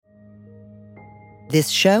This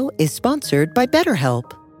show is sponsored by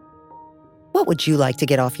BetterHelp. What would you like to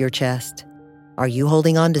get off your chest? Are you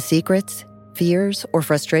holding on to secrets, fears, or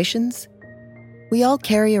frustrations? We all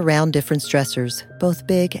carry around different stressors, both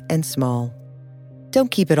big and small.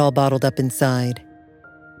 Don't keep it all bottled up inside.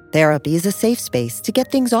 Therapy is a safe space to get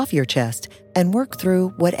things off your chest and work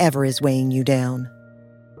through whatever is weighing you down.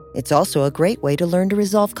 It's also a great way to learn to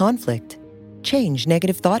resolve conflict, change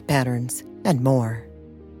negative thought patterns, and more.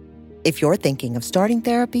 If you're thinking of starting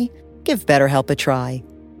therapy, give BetterHelp a try.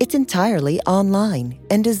 It's entirely online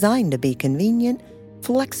and designed to be convenient,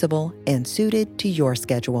 flexible, and suited to your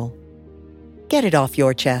schedule. Get it off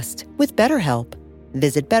your chest with BetterHelp.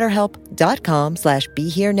 Visit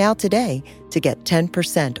BetterHelp.com/BeHereNow today to get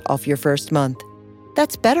 10% off your first month.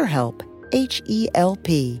 That's BetterHelp,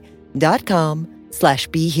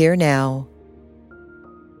 HELP.com/BeHereNow.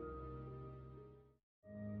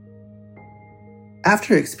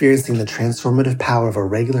 After experiencing the transformative power of a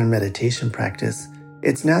regular meditation practice,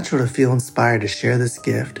 it's natural to feel inspired to share this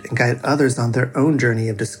gift and guide others on their own journey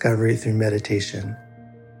of discovery through meditation.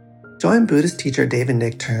 Join Buddhist teacher David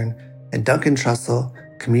Nichtern and Duncan Trussell,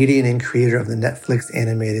 comedian and creator of the Netflix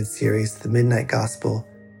animated series The Midnight Gospel,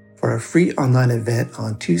 for a free online event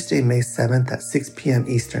on Tuesday, May 7th at 6 p.m.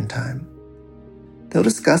 Eastern Time. They'll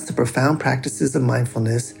discuss the profound practices of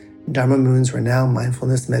mindfulness in Dharma Moon's renowned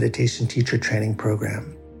mindfulness meditation teacher training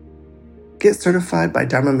program. Get certified by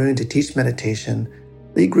Dharma Moon to teach meditation,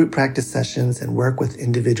 lead group practice sessions, and work with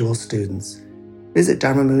individual students. Visit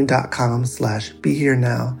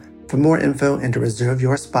dharmamoon.com/BeHereNow for more info and to reserve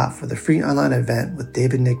your spot for the free online event with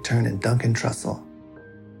David Nichtern and Duncan Trussell.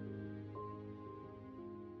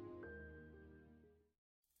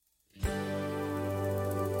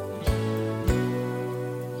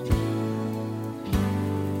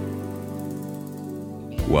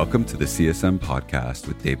 Welcome to the CSM podcast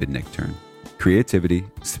with David Nichtern. Creativity,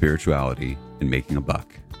 spirituality, and making a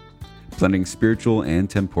buck. Blending spiritual and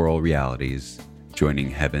temporal realities, joining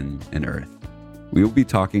heaven and earth. We will be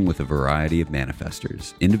talking with a variety of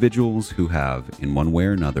manifestors, individuals who have, in one way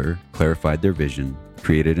or another, clarified their vision,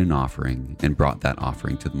 created an offering, and brought that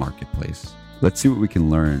offering to the marketplace. Let's see what we can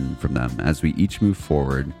learn from them as we each move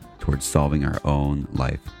forward towards solving our own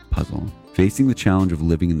life puzzle, facing the challenge of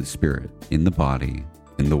living in the spirit, in the body,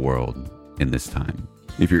 in the world, in this time.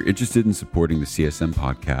 If you're interested in supporting the CSM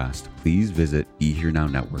podcast, please visit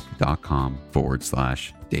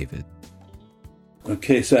BeHereNowNetwork.com/David.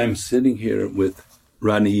 Okay, so I'm sitting here with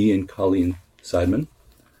Rodney and Colleen Saidman,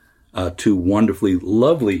 two wonderfully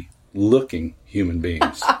lovely looking human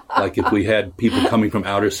beings. Like if we had people coming from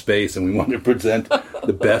outer space and we wanted to present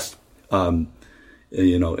the best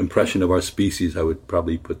impression of our species, I would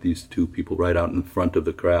probably put these two people right out in front of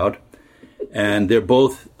the crowd. And they're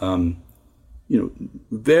both,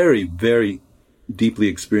 very, very deeply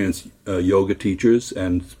experienced yoga teachers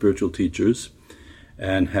and spiritual teachers,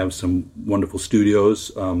 and have some wonderful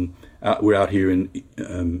studios. We're out here in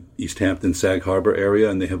East Hampton, Sag Harbor area,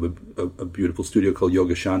 and they have a beautiful studio called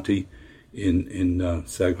Yoga Shanti in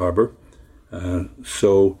Sag Harbor. And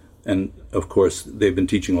of course, they've been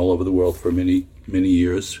teaching all over the world for many, many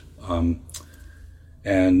years. And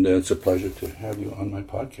it's a pleasure to have you on my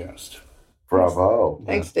podcast. Bravo.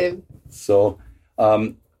 Thanks, Dave. So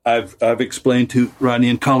I've explained to Rodney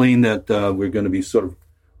and Colleen that we're going to be sort of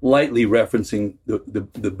lightly referencing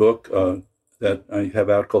the book that I have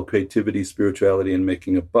out called Creativity, Spirituality, and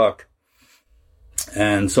Making a Buck.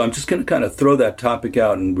 And so I'm just going to kind of throw that topic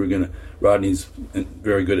out, and Rodney's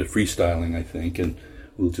very good at freestyling, I think, and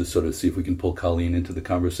we'll just sort of see if we can pull Colleen into the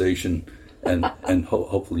conversation, and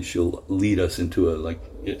hopefully she'll lead us into a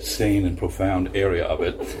sane and profound area of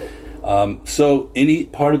it. So any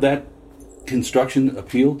part of that construction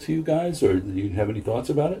appeal to you guys, or do you have any thoughts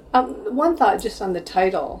about it? One thought just on the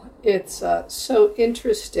title. It's so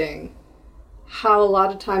interesting how a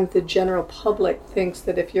lot of times the general public thinks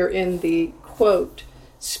that if you're in the, quote,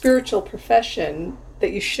 spiritual profession,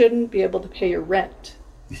 that you shouldn't be able to pay your rent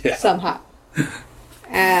somehow.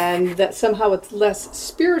 And that somehow it's less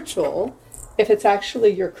spiritual if it's actually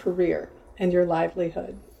your career and your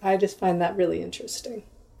livelihood. I just find that really interesting.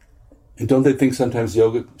 And don't they think sometimes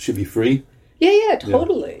yoga should be free? Yeah,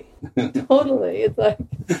 totally. Totally. It's like,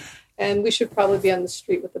 and we should probably be on the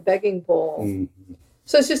street with a begging bowl. Mm-hmm.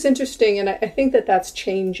 So it's just interesting, and I think that that's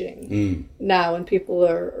changing now, and people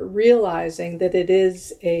are realizing that it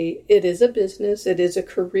is a business, it is a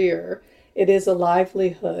career, it is a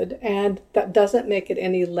livelihood, and that doesn't make it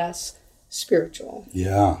any less spiritual.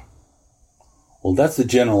 Yeah. Well, that's the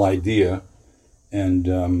general idea.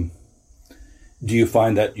 And do you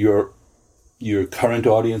find that your your current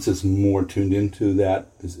audience is more tuned into that?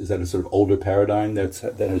 Is that a sort of older paradigm that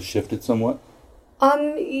has shifted somewhat?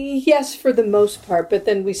 Yes, for the most part, but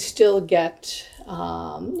then we still get,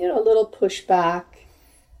 a little pushback.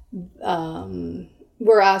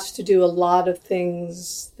 We're asked to do a lot of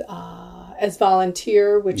things as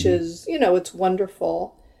volunteer, which is, it's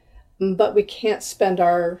wonderful, but we can't spend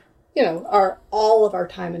all of our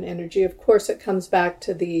time and energy. Of course, it comes back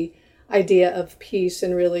to the idea of peace,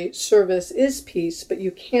 and really service is peace, but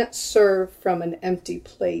you can't serve from an empty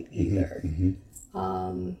plate either.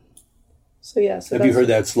 So have you heard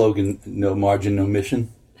that slogan, no margin, no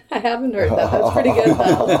mission? I haven't heard that. That's pretty good,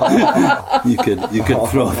 though. You could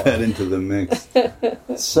throw that into the mix.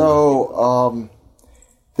 So,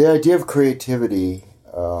 the idea of creativity,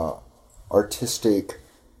 artistic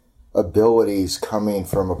abilities coming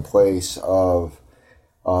from a place of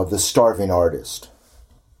the starving artist.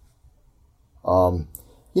 I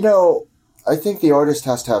think the artist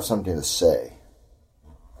has to have something to say.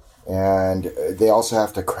 And they also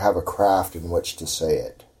have to have a craft in which to say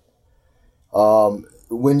it.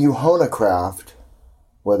 When you hone a craft,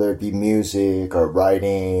 whether it be music or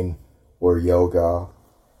writing or yoga,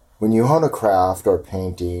 when you hone a craft or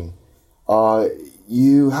painting,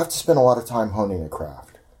 you have to spend a lot of time honing a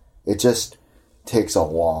craft. It just takes a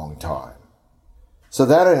long time. So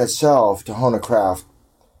that in itself, to hone a craft,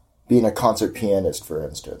 being a concert pianist, for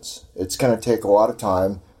instance, it's going to take a lot of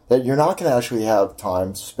time that you're not going to actually have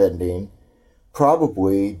time spending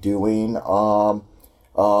probably doing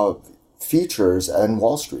features on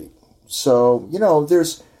Wall Street. So,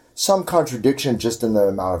 there's some contradiction just in the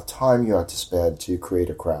amount of time you have to spend to create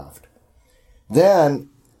a craft. Then,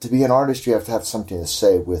 to be an artist, you have to have something to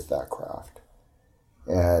say with that craft.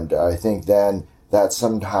 And I think then that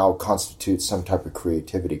somehow constitutes some type of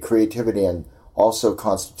creativity. Creativity and also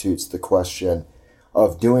constitutes the question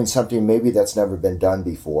of doing something maybe that's never been done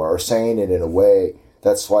before, or saying it in a way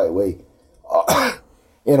that's slightly,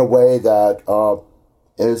 in a way that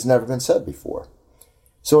has never been said before.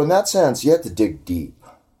 So in that sense, you have to dig deep.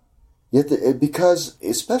 You have to, because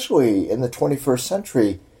especially in the 21st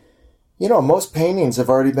century, most paintings have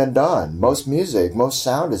already been done. Most music, most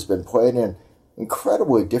sound has been played in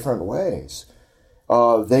incredibly different ways.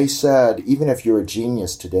 They said, even if you're a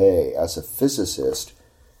genius today as a physicist,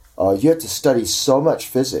 you have to study so much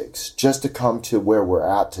physics just to come to where we're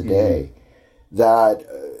at today that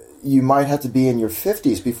you might have to be in your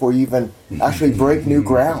 50s before you even actually break new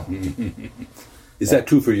ground. Is that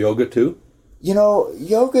true for yoga too?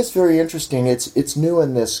 Yoga is very interesting. It's new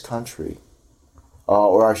in this country,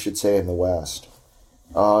 or I should say in the West.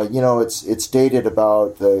 It's dated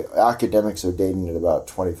about, the academics are dating it about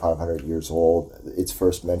 2,500 years old. It's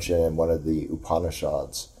first mentioned in one of the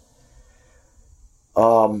Upanishads.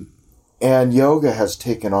 And yoga has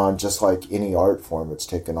taken on, just like any art form, it's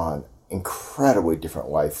taken on incredibly different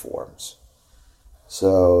life forms.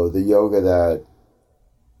 So the yoga that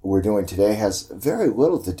we're doing today has very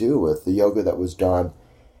little to do with the yoga that was done,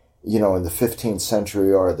 in the 15th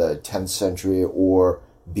century or the 10th century or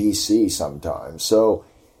BC sometimes. So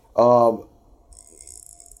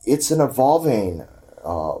it's an evolving,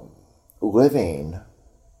 living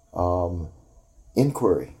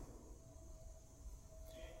inquiry.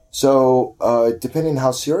 So, depending on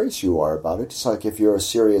how serious you are about it, it's like if you're a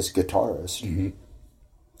serious guitarist.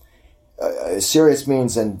 Serious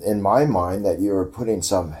means, in my mind, that you're putting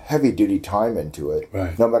some heavy-duty time into it,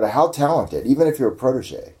 right. No matter how talented, even if you're a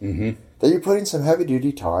protege, that you're putting some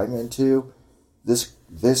heavy-duty time into this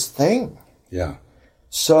thing. Yeah.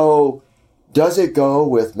 So, does it go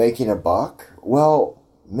with making a buck? Well,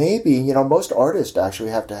 maybe. Most artists actually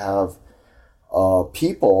have to have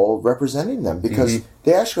people representing them because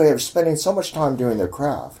they actually are spending so much time doing their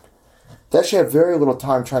craft. They actually have very little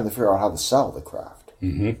time trying to figure out how to sell the craft.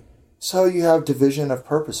 So you have division of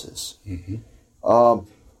purposes. And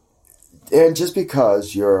just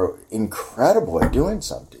because you're incredible at doing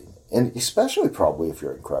something, and especially probably if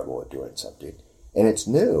you're incredible at doing something, and it's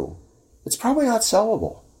new, it's probably not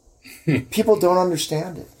sellable. People don't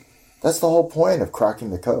understand it. That's the whole point of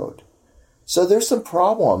cracking the code. So there's some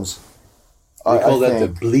problems. They call that the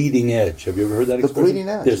bleeding edge. Have you ever heard that expression? The bleeding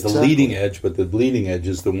edge. There's the exactly. leading edge, but the bleeding edge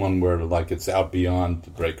is the one where it's out beyond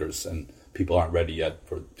the breakers and people aren't ready yet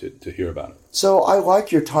to hear about it. So I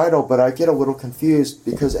like your title, but I get a little confused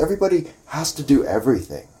because everybody has to do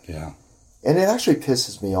everything. Yeah. And it actually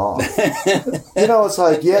pisses me off. It's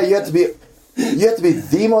like, you have to be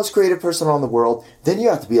the most creative person on the world, then you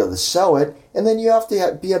have to be able to sell it, and then you have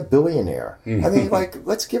to be a billionaire. I mean,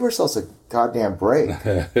 let's give ourselves a goddamn break.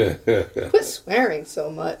 Quit swearing so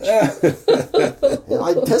much. It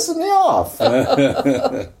pissing me off.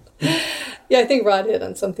 Yeah, I think Rod hit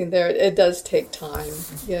on something there. It does take time.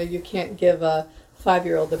 You can't give a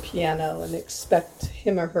 5-year-old a piano and expect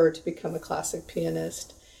him or her to become a classic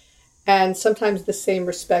pianist. And sometimes the same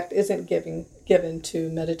respect isn't given to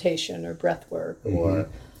meditation or breath work or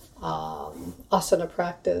asana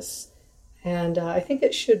practice. And I think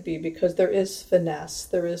it should be, because there is finesse,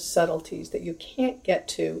 there is subtleties that you can't get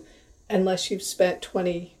to unless you've spent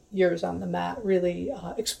 20 years on the mat really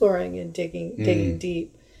exploring and digging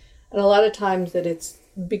deep. And a lot of times that it's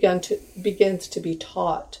begins to be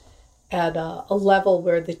taught at a level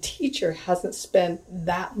where the teacher hasn't spent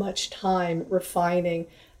that much time refining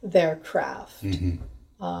their craft.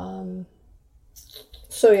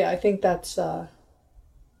 So yeah, I think that's...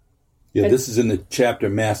 this is in the chapter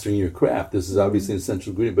Mastering Your Craft. This is obviously an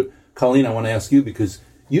essential ingredient. But Colleen, I want to ask you, because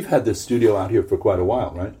you've had this studio out here for quite a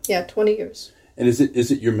while, right? Yeah, 20 years. And is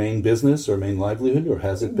it your main business or main livelihood, or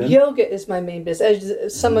has it been? Yoga is my main business.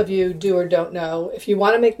 As some of you do or don't know, if you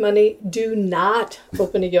want to make money, do not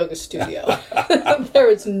open a yoga studio. There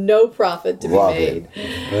is no profit to be made.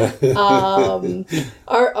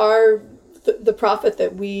 The profit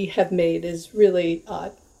that we have made is really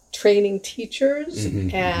training teachers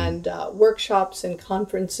and workshops and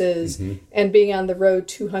conferences and being on the road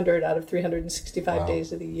 200 out of 365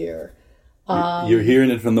 days of the year. You're hearing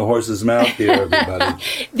it from the horse's mouth here, everybody.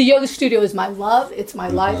 The yoga studio is my love. It's my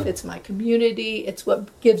life. It's my community. It's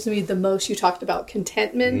what gives me the most. You talked about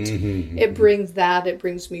contentment. It brings that. It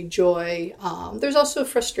brings me joy. There's also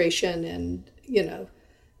frustration and,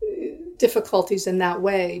 difficulties in that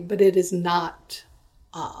way, but it is not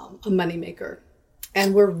a moneymaker.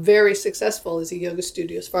 And we're very successful as a yoga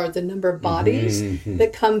studio as far as the number of bodies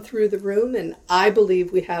that come through the room. And I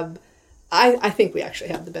believe we have... I think we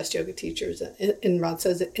actually have the best yoga teachers, in Rod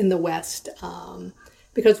says, in the West,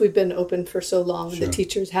 because we've been open for so long. Sure. The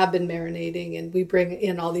teachers have been marinating, and we bring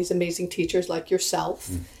in all these amazing teachers like yourself,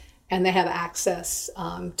 and they have access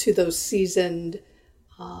to those seasoned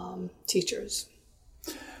teachers.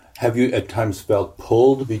 Have you at times felt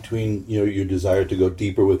pulled between your desire to go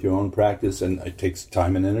deeper with your own practice, and it takes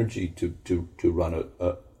time and energy to run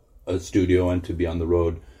a studio and to be on the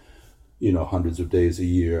road, hundreds of days a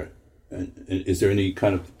year? Is there any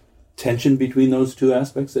kind of tension between those two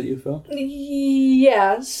aspects that you felt?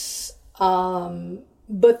 Yes,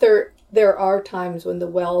 but there are times when the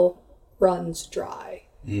well runs dry,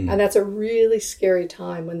 and that's a really scary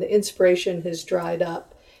time when the inspiration has dried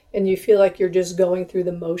up, and you feel like you're just going through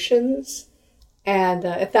the motions. And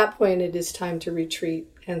at that point, it is time to retreat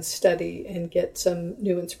and study and get some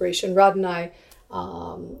new inspiration. Rod and I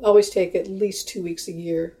always take at least 2 weeks a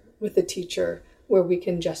year with a teacher where we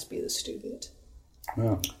can just be the student.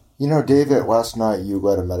 Yeah. David, last night you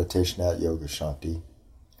led a meditation at Yoga Shanti,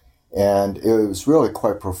 and it was really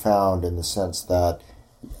quite profound in the sense that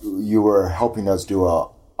you were helping us do a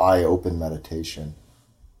eye-open meditation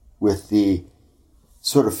with the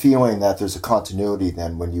sort of feeling that there's a continuity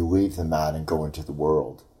then when you leave the mat and go into the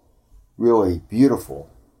world. Really beautiful.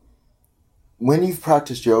 When you've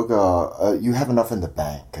practiced yoga, you have enough in the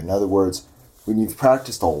bank. In other words, when you've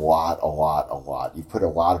practiced a lot, you've put a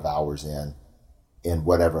lot of hours in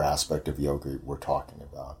whatever aspect of yoga we're talking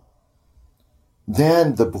about.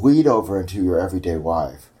 Then the bleed over into your everyday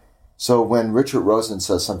life. So when Richard Rosen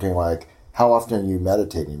says something like, how often are you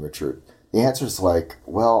meditating, Richard? The answer is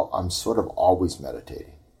well, I'm sort of always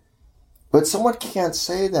meditating. But someone can't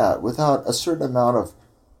say that without a certain amount of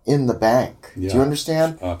in the bank. Yeah, do you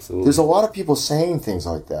understand? Absolutely. There's a lot of people saying things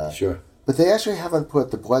like that. Sure. But they actually haven't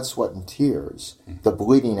put the blood, sweat, and tears, the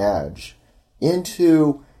bleeding edge,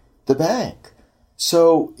 into the bank.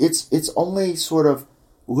 So it's only sort of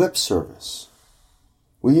lip service.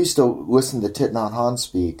 We used to listen to Thich Nhat Hanh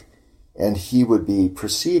speak, and he would be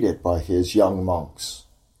preceded by his young monks.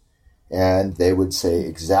 And they would say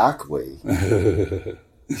exactly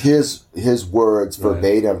his words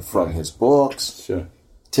verbatim from his books. Sure.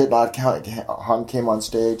 Thich Nhat Hanh came on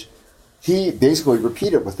stage. He basically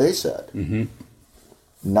repeated what they said.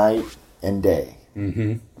 Night and day.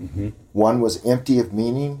 One was empty of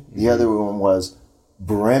meaning. The other one was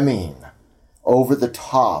brimming over the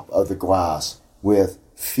top of the glass with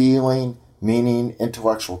feeling, meaning,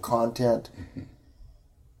 intellectual content.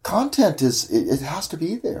 Content it has to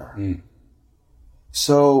be there.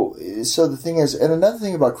 So the thing is, and another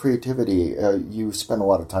thing about creativity, you spend a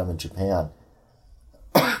lot of time in Japan.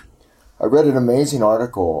 I read an amazing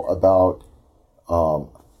article about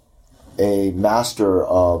a master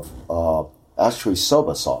of actually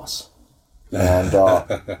soba sauce. And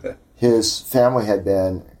his family had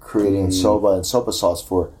been creating soba and soba sauce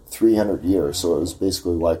for 300 years. So it was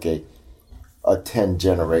basically like a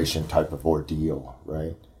 10-generation type of ordeal,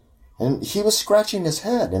 right? And he was scratching his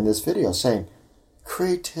head in this video saying,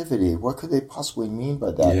 creativity, what could they possibly mean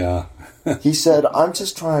by that? Yeah. He said, I'm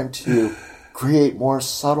just trying to create more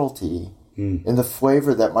subtlety in the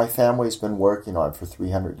flavor that my family's been working on for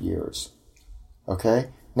 300 years. Okay?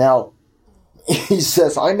 Now, he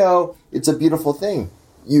says, I know it's a beautiful thing.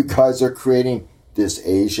 You guys are creating this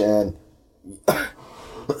Asian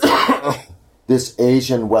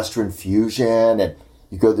Western fusion, and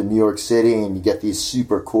you go to New York City and you get these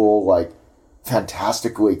super cool, like,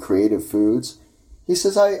 fantastically creative foods. He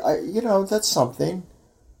says, I that's something,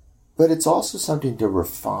 but it's also something to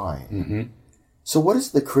refine. Mm-hmm. So what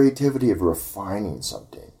is the creativity of refining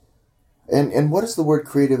something? And what does the word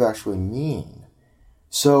creative actually mean?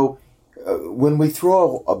 So when we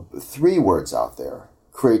throw three words out there,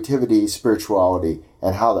 creativity, spirituality,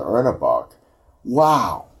 and how to earn a buck,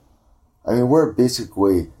 wow. I mean, we're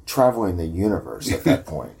basically traveling the universe at that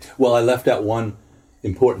point. Well, I left out one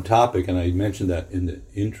important topic, and I mentioned that in the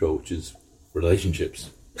intro, which is relationships.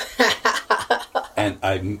 And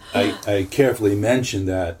I carefully mentioned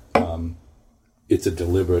that it's a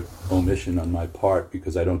deliberate omission on my part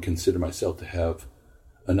because I don't consider myself to have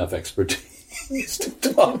enough expertise to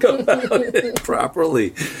talk about it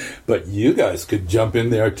properly. But you guys could jump in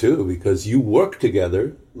there too because you work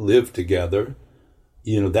together, live together.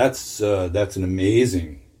 You know, that's an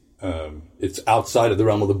amazing. It's outside of the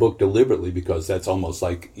realm of the book deliberately because that's almost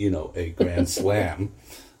like, you know, a grand slam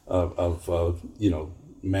of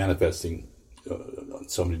manifesting on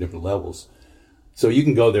so many different levels. So you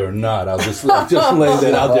can go there or not. I'll just lay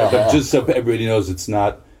that out there, but just so everybody knows it's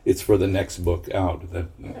not. It's for the next book out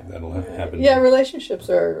that'll happen. Yeah, relationships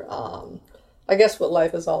are, I guess, what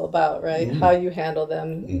life is all about, right? Mm-hmm. How you handle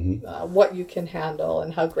them, what you can handle,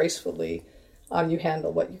 and how gracefully you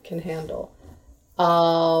handle what you can handle.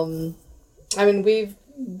 I mean, we've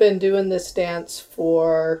been doing this dance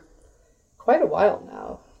for quite a while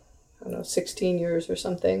now. I don't know, 16 years or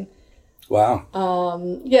something. Wow.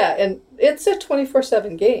 Yeah, and it's a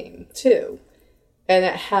 24/7 game, too. And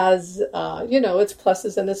it has, its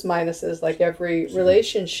pluses and its minuses, like every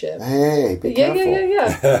relationship. Hey, be careful.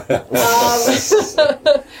 Yeah.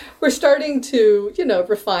 We're starting to,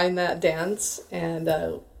 refine that dance. And,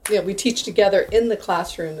 we teach together in the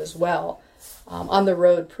classroom as well. On the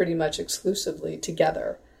road pretty much exclusively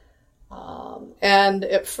together. And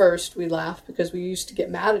at first we laughed because we used to get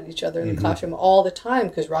mad at each other in the classroom all the time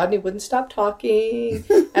because Rodney wouldn't stop talking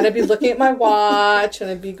and I'd be looking at my watch and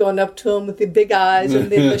I'd be going up to him with the big eyes and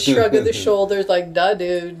the shrug of the shoulders like, duh,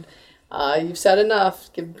 dude, you've said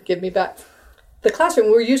enough. Give me back. The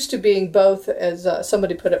classroom, we're used to being both, as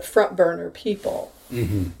somebody put it, front burner people.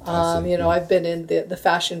 Mm-hmm. I've been in the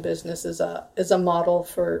fashion business as a model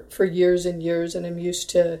for years and years, and I'm used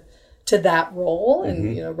to that role.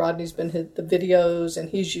 And Rodney's been the videos, and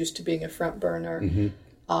he's used to being a front burner. Mm-hmm.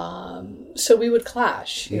 So we would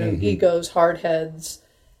clash, egos, hard heads,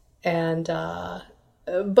 and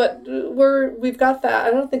but we've got that.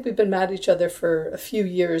 I don't think we've been mad at each other for a few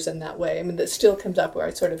years in that way. I mean, that still comes up where I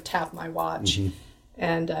sort of tap my watch,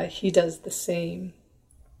 and he does the same.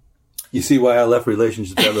 You see why I left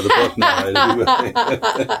relationships out of the book now.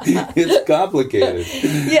 It's complicated.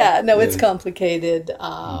 Yeah, no, it's complicated.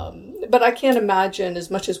 But I can't imagine,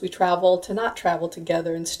 as much as we travel, to not travel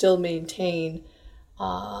together and still maintain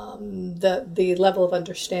the level of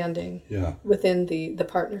understanding within the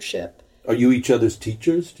partnership. Are you each other's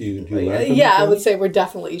teachers? Do you learn from each I other? would say we're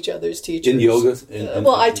definitely each other's teachers. In yoga?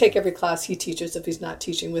 I take every class he teaches if he's not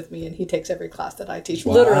teaching with me, and he takes every class that I teach,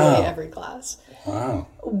 literally every class. Wow.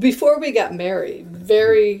 Before we got married,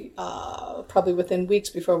 probably within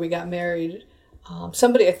weeks before we got married,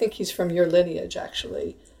 somebody, I think he's from your lineage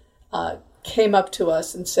actually, came up to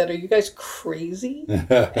us and said, "Are you guys crazy?" And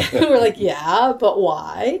we're like, "Yeah, but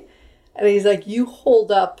why?" And he's like, "You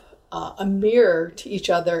hold up a mirror to each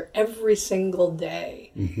other every single day.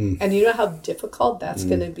 And you know how difficult that's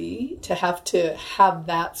going to be to have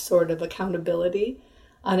that sort of accountability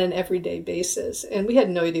on an everyday basis." And we had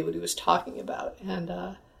no idea what he was talking about. And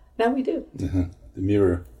now we do. The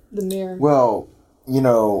mirror. The mirror. Well,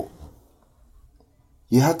 you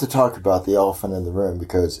have to talk about the elephant in the room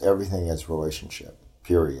because everything is relationship,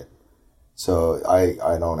 period. So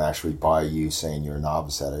I don't actually buy you saying you're a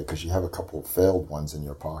novice at it because you have a couple of failed ones in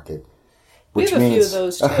your pocket. Which we have means, a few of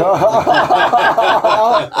those too.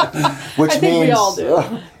 Which I think we all do.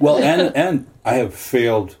 Well, and I have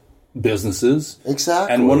failed businesses.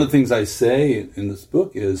 Exactly. And one of the things I say in this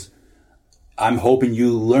book is, I'm hoping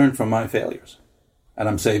you learn from my failures. And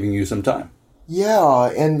I'm saving you some time.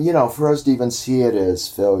 Yeah, and for us to even see it as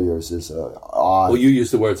failures is odd. Well, you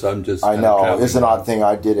use the word, so I'm just. I know it's an odd thing.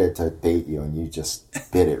 I did it to bait you, and you just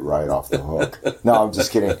bit it right off the hook. No, I'm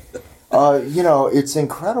just kidding. It's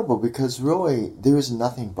incredible because really there is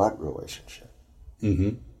nothing but relationship.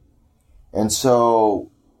 Mm-hmm. And so,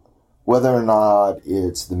 whether or not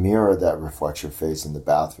it's the mirror that reflects your face in the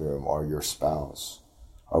bathroom, or your spouse,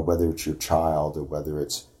 or whether it's your child, or whether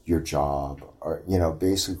it's your job, or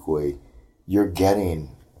basically. You're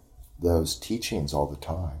getting those teachings all the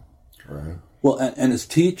time, right? Well, and as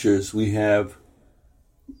teachers, we have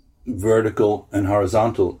vertical and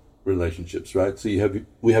horizontal relationships, right? So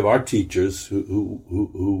we have our teachers who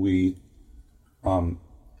we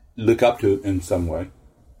look up to in some way,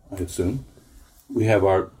 I assume. We have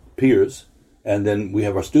our peers, and then we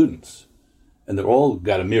have our students, and they're all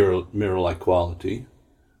got a mirror-like quality.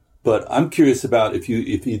 But I'm curious about if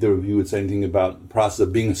either of you would say anything about the process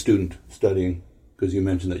of being a student studying, because you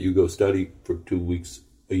mentioned that you go study for 2 weeks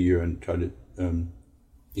a year and try to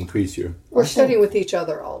increase your. We're studying with each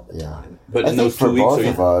other all the time. But I think for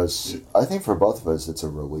both of us, it's a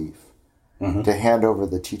relief to hand over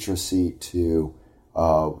the teacher seat to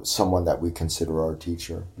someone that we consider our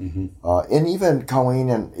teacher. Mm-hmm. And even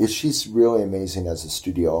Colleen, she's really amazing as a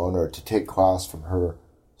studio owner to take class from her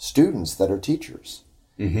students that are teachers.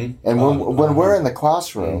 Mm-hmm. And when we're in the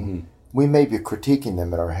classroom, we may be critiquing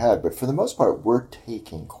them in our head, but for the most part, we're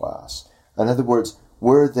taking class. In other words,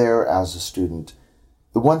 we're there as a student.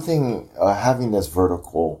 The one thing, having this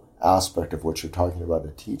vertical aspect of what you're talking about,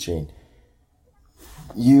 a teaching,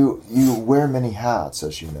 you wear many hats,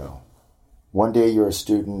 as you know. One day you're a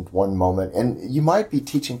student, one moment, and you might be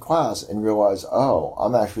teaching class and realize, oh,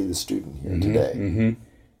 I'm actually the student here today. Mm-hmm.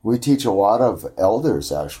 We teach a lot of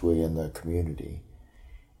elders, actually, in the community.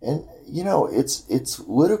 And, it's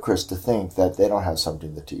ludicrous to think that they don't have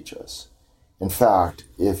something to teach us. In fact,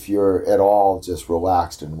 if you're at all just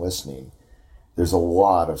relaxed and listening, there's a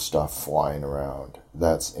lot of stuff flying around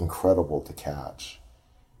that's incredible to catch.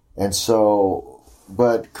 And so,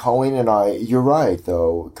 but Colleen and I, you're right,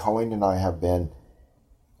 though, Colleen and I have been,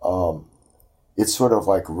 it's sort of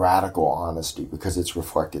like radical honesty because it's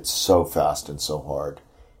reflected so fast and so hard.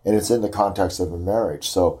 And it's in the context of a marriage.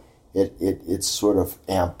 So, it's sort of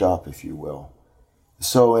amped up, if you will.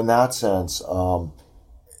 So in that sense,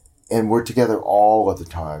 and we're together all of the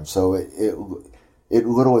time. So it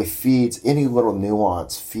literally feeds, any little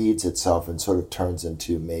nuance feeds itself and sort of turns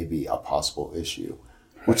into maybe a possible issue,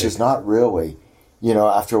 which is not really,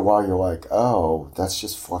 after a while you're like, oh, that's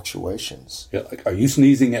just fluctuations. Yeah, like, are you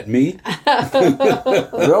sneezing at me?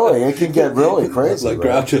 Really, it can get really crazy. Like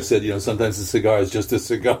Groucho said, sometimes a cigar is just a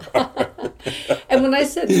cigar. And when I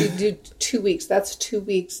said we do 2 weeks, that's 2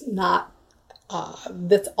 weeks not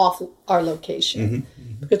that's off our location.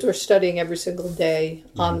 Mm-hmm. Because we're studying every single day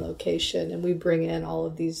on location, and we bring in all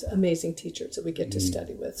of these amazing teachers that we get to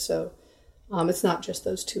study with. So it's not just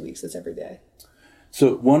those 2 weeks, it's every day.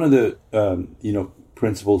 So one of the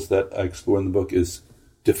principles that I explore in the book is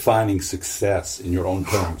defining success in your own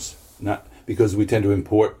terms. Not because we tend to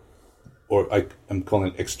import, or I'm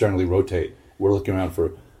calling it externally rotate. We're looking around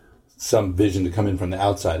for some vision to come in from the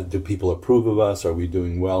outside. Do people approve of us? Are we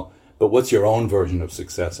doing well? But what's your own version of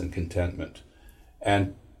success and contentment?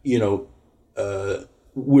 And,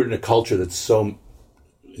 we're in a culture that's so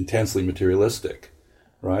intensely materialistic,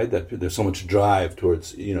 right? That there's so much drive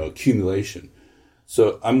towards, accumulation.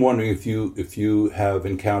 So I'm wondering if you have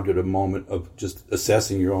encountered a moment of just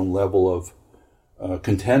assessing your own level of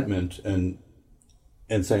contentment and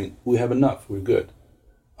saying, we have enough, we're good.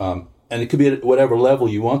 And it could be at whatever level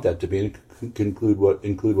you want that to be, and it can include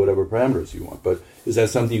whatever parameters you want. But is that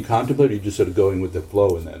something you contemplate, or are you just sort of going with the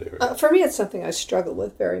flow in that area? For me, it's something I struggle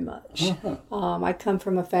with very much. Uh-huh. I come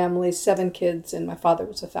from a family, 7 kids, and my father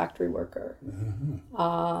was a factory worker.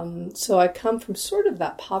 Uh-huh. So I come from sort of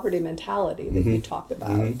that poverty mentality that you talk about.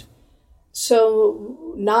 Mm-hmm.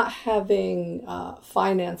 So not having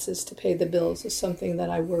finances to pay the bills is something that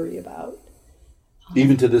I worry about.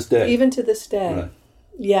 Even to this day? Even to this day. Right.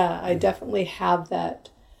 Yeah, I definitely have that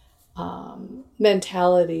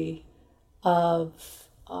mentality of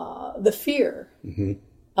the fear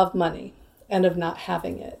of money and of not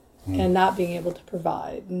having it and not being able to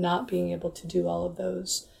provide, not being able to do all of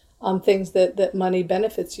those things that money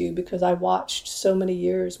benefits you, because I watched so many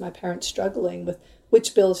years my parents struggling with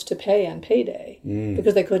which bills to pay on payday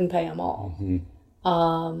because they couldn't pay them all.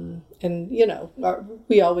 And,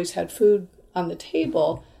 we always had food on the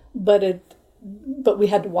table, but we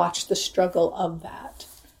had to watch the struggle of that.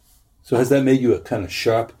 So has that made you a kind of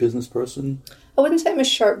sharp business person? I wouldn't say I'm a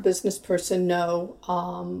sharp business person, no.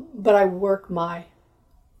 But I work my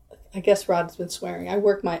I guess Rod's been swearing, I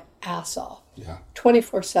work my ass off. Yeah.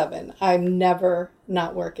 24/7. I'm never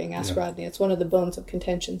not working. Ask Rodney. It's one of the bones of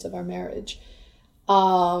contentions of our marriage.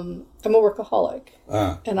 I'm a workaholic.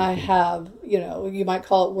 And I have, you might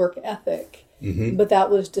call it work ethic. But that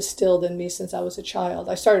was distilled in me since I was a child.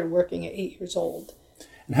 I started working at 8 years old.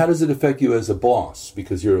 And how does it affect you as a boss?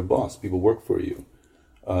 Because you're a boss. People work for you.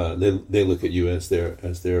 They look at you as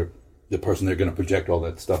the person they're going to project all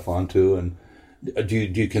that stuff onto. And do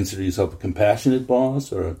you consider yourself a compassionate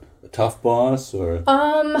boss or a tough boss or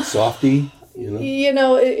a softie?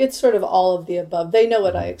 It's sort of all of the above. They know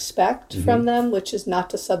what I expect from them, which is not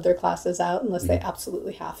to sub their classes out unless they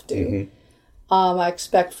absolutely have to. I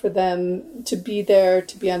expect for them to be there,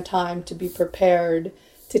 to be on time, to be prepared,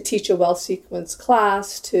 to teach a well-sequenced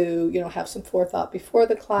class, to, have some forethought before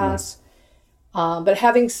the class. But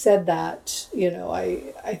having said that,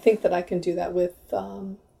 I think that I can do that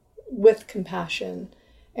with compassion.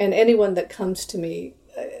 And anyone that comes to me,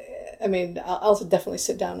 I'll definitely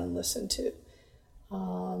sit down and listen to.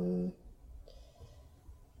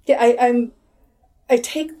 I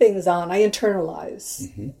take things on. I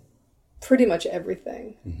internalize pretty much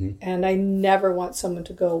everything. And I never want someone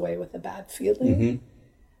to go away with a bad feeling.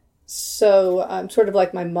 So I'm sort of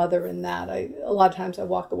like my mother in that. A lot of times I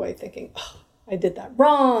walk away thinking, I did that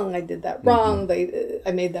wrong.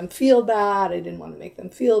 I made them feel bad. I didn't want to make them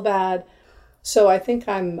feel bad. So I think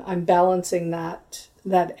I'm balancing that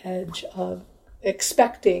edge of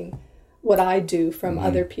expecting what I do from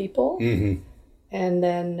other people, and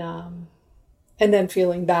then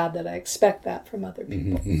feeling bad that I expect that from other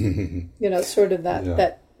people. Sort of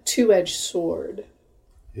that two-edged sword.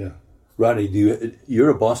 Yeah. Rodney, you're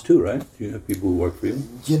a boss too, right? Do you have people who work for you?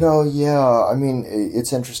 Yeah.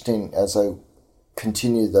 It's interesting as I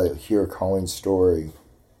continue to hear Colleen's story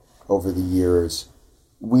over the years.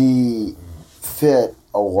 We fit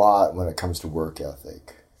a lot when it comes to work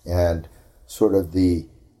ethic and sort of the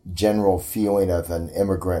general feeling of an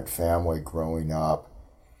immigrant family growing up,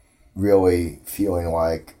 really feeling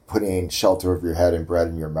like putting shelter over your head and bread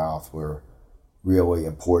in your mouth were really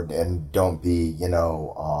important, and don't be,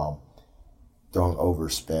 don't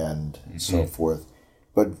overspend and so forth.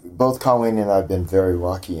 But both Colleen and I have been very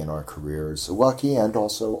lucky in our careers, lucky and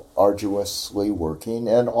also arduously working,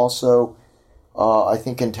 and also I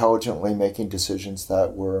think intelligently making decisions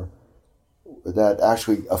that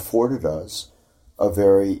actually afforded us a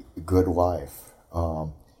very good life.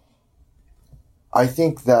 I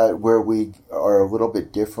think that where we are a little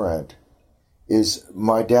bit different is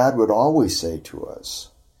my dad would always say to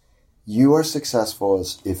us, you are successful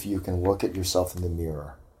if you can look at yourself in the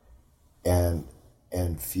mirror and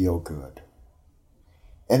feel good.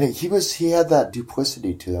 And he had that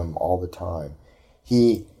duplicity to him all the time.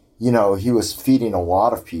 He was feeding a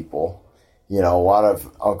lot of people, a lot of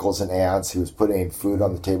uncles and aunts. He was putting food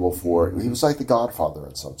on the table for. He was like the Godfather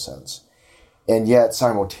in some sense. And yet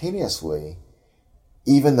simultaneously,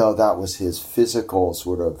 even though that was his physical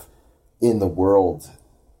sort of in the world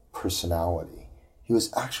personality, he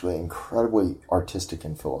was actually incredibly artistic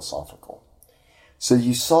and philosophical. So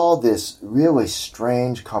you saw this really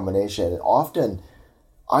strange combination. And often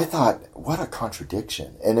I thought, what a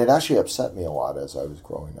contradiction. And it actually upset me a lot as I was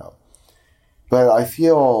growing up. But I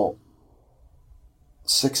feel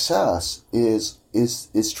success is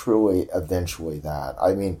truly eventually that.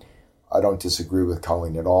 I don't disagree with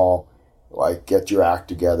Colleen at all. Like, get your act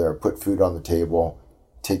together, put food on the table,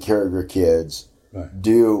 take care of your kids,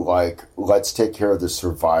 right. Let's take care of the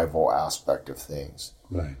survival aspect of things.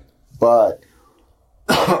 Right. But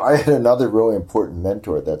I had another really important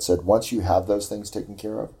mentor that said, once you have those things taken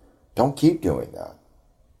care of, don't keep doing that.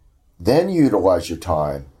 Then utilize your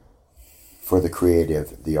time for the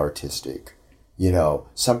creative, the artistic,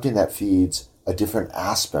 something that feeds a different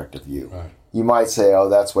aspect of you. Right. You might say,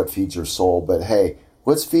 that's what feeds your soul, but hey,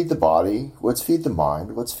 let's feed the body, let's feed the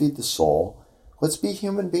mind, let's feed the soul, let's be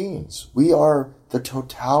human beings. We are the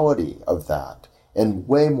totality of that, and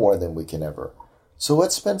way more than we can ever. So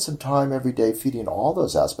let's spend some time every day feeding all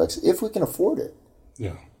those aspects, if we can afford it.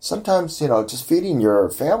 Yeah. Sometimes, just feeding your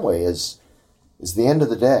family is the end of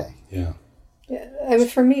the day. Yeah. Yeah.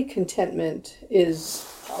 For me, contentment is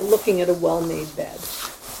looking at a well-made bed.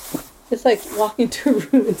 It's like walking to a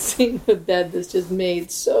room and seeing a bed that's just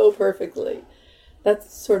made so perfectly.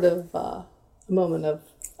 That's sort of a moment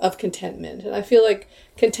of contentment. And I feel like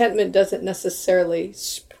contentment doesn't necessarily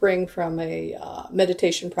spring from a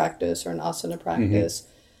meditation practice or an asana practice.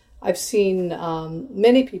 I've seen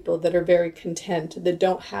many people that are very content that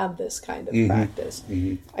don't have this kind of practice.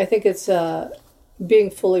 I think it's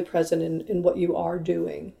being fully present in what you are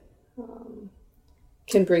doing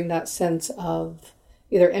can bring that sense of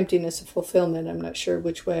either emptiness or fulfillment. I'm not sure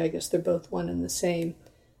which way. I guess they're both one and the same.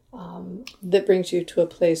 That brings you to a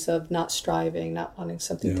place of not striving, not wanting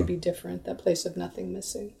something to be different, that place of nothing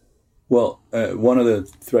missing. Well, one of the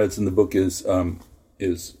threads in the book is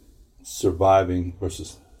surviving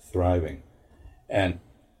versus thriving. And,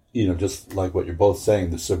 just like what you're both saying,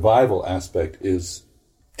 the survival aspect is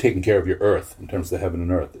taking care of your earth in terms of the heaven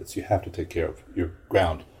and earth. You have to take care of your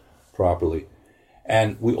ground properly.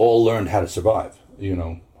 And we all learned how to survive.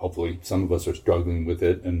 Hopefully some of us are struggling with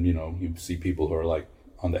it. And, you see people who are like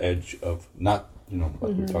on the edge of not, like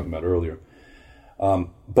we were talking about earlier.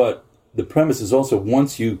 But the premise is also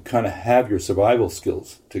once you kind of have your survival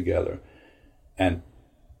skills together, and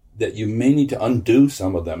that you may need to undo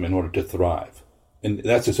some of them in order to thrive. And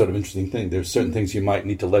that's a sort of interesting thing. There's certain things you might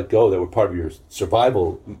need to let go that were part of your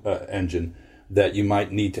survival engine that you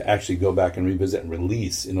might need to actually go back and revisit and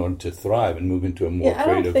release in order to thrive and move into a more creative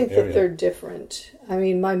area. I don't think that they're different. I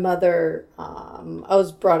mean, my mother, I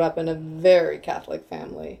was brought up in a very Catholic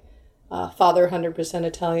family. Father 100%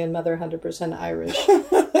 Italian, mother 100% Irish.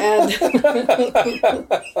 And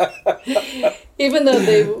even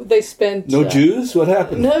though they spent... No Jews? What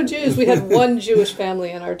happened? No Jews. We had one Jewish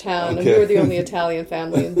family in our town, and we were the only Italian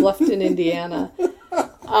family in Bluffton, Indiana.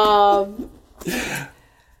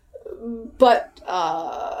 But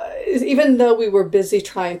even though we were busy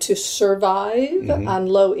trying to survive on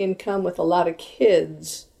low income with a lot of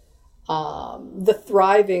kids... the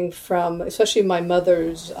thriving from, especially my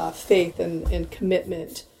mother's faith and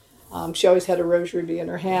commitment. She always had a rosary bead in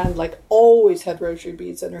her hand, always had rosary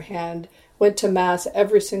beads in her hand, went to Mass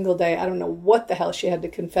every single day. I don't know what the hell she had to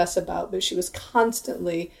confess about, but she was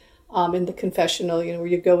constantly in the confessional, where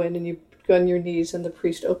you go in and you go on your knees and the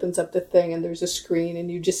priest opens up the thing and there's a screen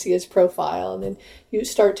and you just see his profile. And then you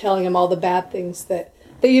start telling him all the bad things that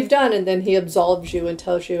you've done, and then he absolves you and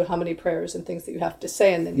tells you how many prayers and things that you have to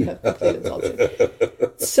say, and then you have complete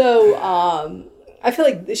absolution. So I feel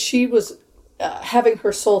like she was having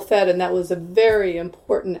her soul fed, and that was a very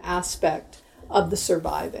important aspect of the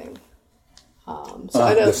surviving.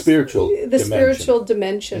 The spiritual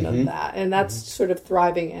dimension of that, and that's sort of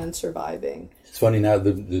thriving and surviving. It's funny now,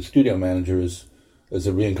 the studio manager is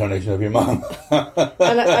a reincarnation of your mom.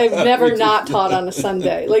 And I've never not taught on a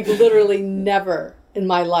Sunday, literally never. In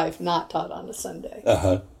my life, not taught on a Sunday.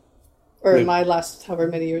 Or in my last however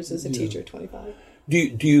many years as a teacher, 25.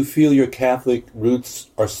 Do you feel your Catholic roots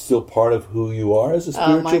are still part of who you are as a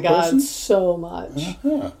spiritual person? Oh my God, person? So much.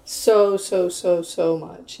 So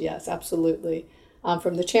much. Yes, absolutely.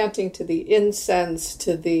 From the chanting to the incense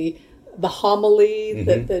to the homily,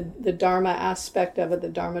 the Dharma aspect of it, the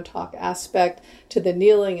Dharma talk aspect, to the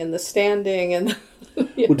kneeling and the standing and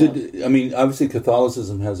obviously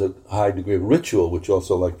Catholicism has a high degree of ritual, which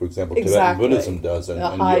also, for example, Tibetan Buddhism does,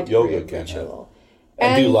 and yoga can have.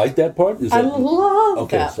 And do you like that part? I love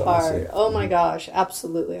that part. Oh my gosh,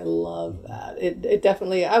 absolutely, I love that. It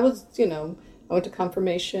definitely. I was, I went to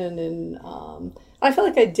confirmation, and I feel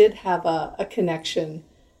like I did have a connection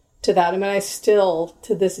to that. I mean, I still,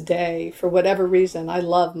 to this day, for whatever reason, I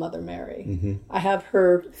love Mother Mary. I have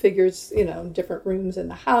her figures, in different rooms in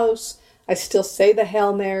the house. I still say the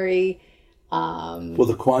Hail Mary. Well,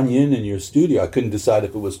 the Kuan Yin in your studio, I couldn't decide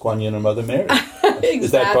if it was Kuan Yin or Mother Mary. Exactly.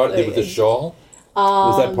 Is that partly with the shawl?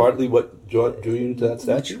 Was that partly what drew you to that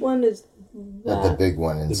statue? Which one is that? The big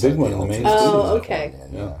one inside the big one in the main studio. Oh, okay.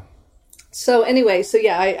 Yeah. So anyway,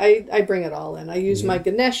 I bring it all in. I use my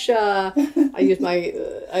Ganesha, I use my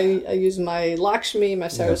I use my Lakshmi, my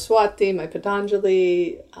Saraswati, my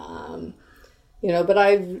Patanjali, but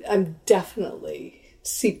I'm definitely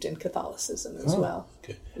seeped in Catholicism as well.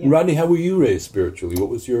 Okay. Yeah. Rodney, how were you raised spiritually? What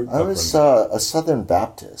was your upbringing? I was a Southern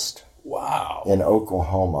Baptist. Wow. In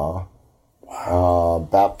Oklahoma. Wow.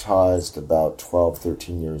 Baptized about 12,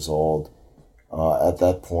 13 years old. At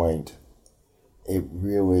that point, it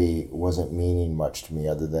really wasn't meaning much to me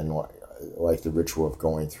other than the ritual of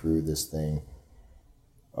going through this thing.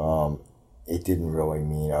 It didn't really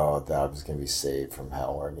mean, that I was going to be saved from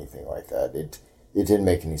hell or anything like that. It didn't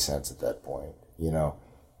make any sense at that point,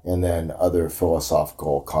 And then other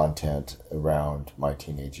philosophical content around my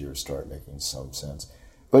teenage years started making some sense.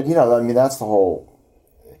 But, that's the whole...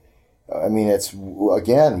 it's,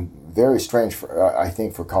 again, very strange, I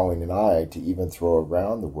think, for Colleen and I to even throw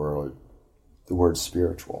around the word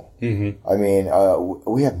spiritual.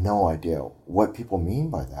 We have no idea what people mean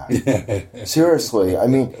by that. Seriously.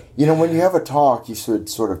 When you have a talk, you should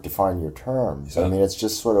sort of define your terms. It's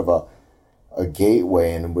just sort of a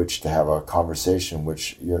gateway in which to have a conversation,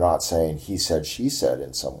 which you're not saying he said, she said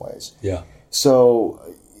in some ways. Yeah. So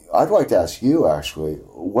I'd like to ask you, actually,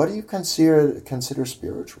 what do you consider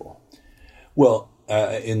spiritual? Well,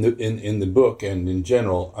 in the book and in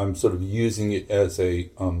general, I'm sort of using it as a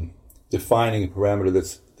defining a parameter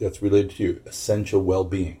that's related to your essential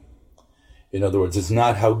well-being. In other words, it's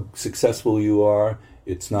not how successful you are.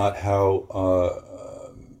 It's not how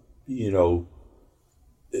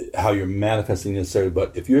how you're manifesting necessarily.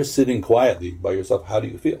 But if you're sitting quietly by yourself, how do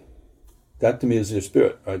you feel? That to me is your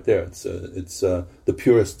spirit right there. It's the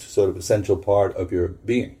purest sort of essential part of your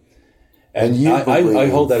being. And I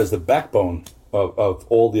hold that as the backbone of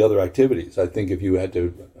all the other activities. I think if you had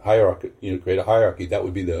to create a hierarchy, that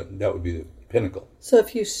would be the pinnacle. So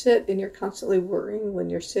if you sit and you're constantly worrying when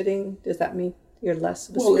you're sitting, does that mean you're less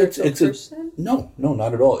of a spiritual person? No,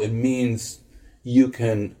 not at all. It means you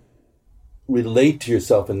can relate to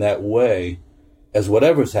yourself in that way as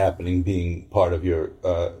whatever's happening being part of your...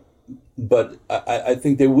 but I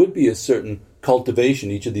think there would be a certain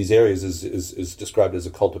cultivation. Each of these areas is described as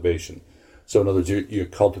a cultivation. So in other words, you're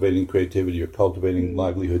cultivating creativity, you're cultivating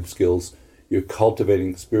livelihood skills, you're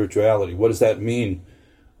cultivating spirituality. What does that mean?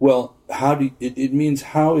 Well, it means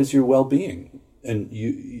how is your well-being? And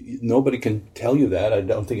nobody can tell you that. I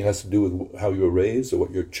don't think it has to do with how you were raised or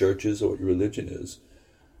what your church is or what your religion is.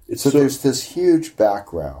 There's this huge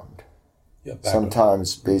background. Yeah, background.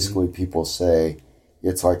 Sometimes basically people say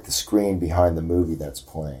it's like the screen behind the movie that's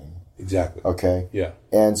playing. Exactly. Okay? Yeah.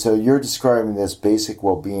 And so you're describing this basic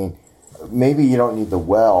well-being. Maybe you don't need the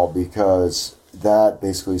well because that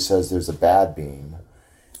basically says there's a bad being.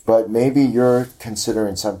 But maybe you're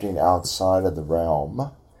considering something outside of the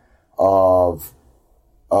realm of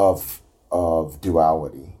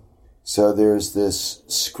duality. So there's this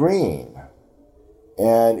screen.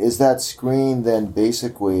 And is that screen then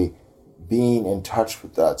basically being in touch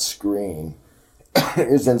with that screen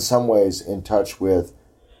is in some ways in touch with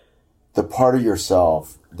the part of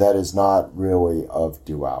yourself that is not really of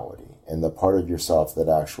duality, and the part of yourself that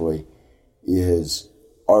actually is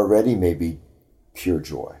already maybe pure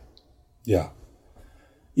joy. Yeah.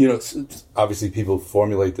 It's obviously people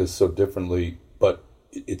formulate this so differently, but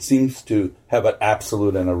it seems to have an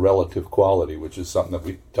absolute and a relative quality, which is something that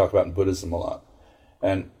we talk about in Buddhism a lot.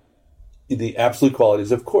 And the absolute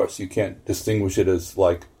qualities, of course, you can't distinguish it as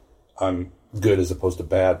like I'm good as opposed to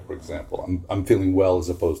bad, for example. I'm feeling well as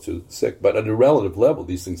opposed to sick. But at a relative level,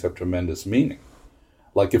 these things have tremendous meaning.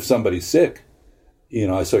 Like if somebody's sick,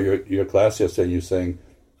 I saw your class yesterday, and you're saying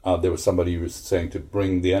there was somebody you were saying to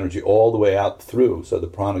bring the energy all the way out through, so the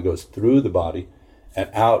prana goes through the body and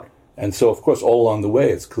out. And so, of course, all along the way,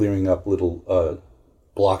 it's clearing up little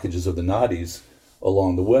blockages of the nadis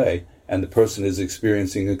along the way. And the person is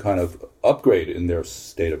experiencing a kind of upgrade in their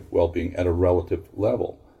state of well-being at a relative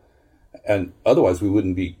level. And otherwise, we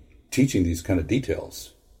wouldn't be teaching these kind of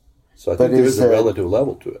details. So I think there is a relative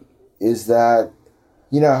level to it. Is that,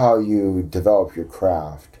 how you develop your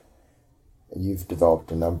craft? You've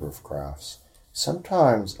developed a number of crafts.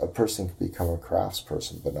 Sometimes a person can become a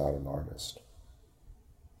craftsperson, but not an artist.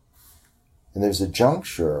 And there's a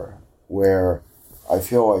juncture where I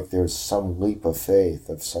feel like there's some leap of faith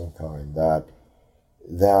of some kind that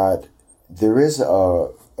there is a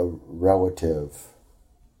relative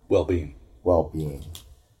well-being,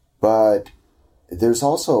 but there's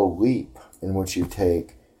also a leap in which you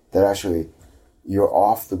take that actually you're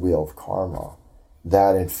off the wheel of karma,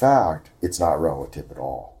 that in fact it's not relative at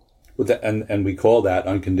all. And we call that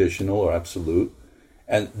unconditional or absolute.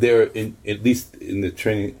 And they're at least in the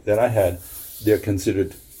training that I had, they're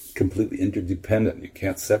considered completely interdependent. You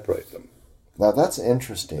can't separate them. Now that's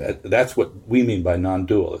interesting. That's what we mean by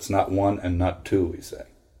non-dual. It's not one and not two, we say.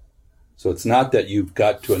 So it's not that you've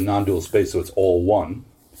got to a non-dual space so it's all one.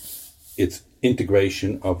 It's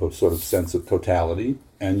integration of a sort of sense of totality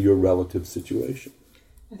and your relative situation.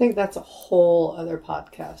 I think that's a whole other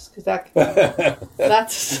podcast, because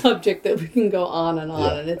that's a subject that we can go on,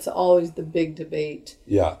 and it's always the big debate.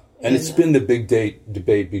 Yeah. And it's been the big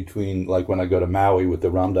debate between, like when I go to Maui with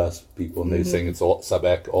the Ramdas people, and they're saying it's all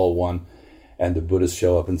sabek, all one, and the Buddhists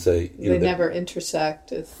show up and say... They never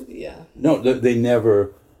intersect. No, they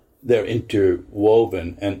never... They're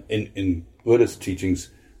interwoven. And in Buddhist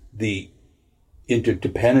teachings, the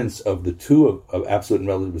interdependence of the two of absolute and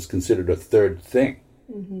relative is considered a third thing.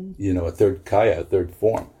 Mm-hmm. A third kaya, a third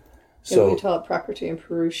form. So we call it Prakriti and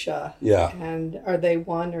Purusha. Yeah. And are they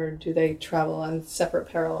one, or do they travel on separate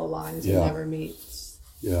parallel lines and never meet?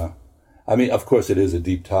 Yeah. I mean, of course, it is a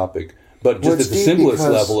deep topic. But just at the simplest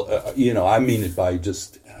level, I mean it by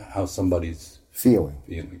just how somebody's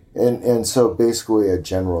feeling. And so basically a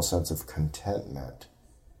general sense of contentment.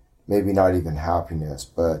 Maybe not even happiness,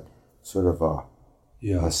 but sort of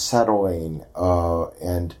a settling.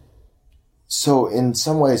 And so in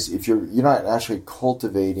some ways, if you're not actually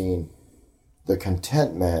cultivating the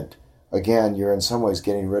contentment, again, you're in some ways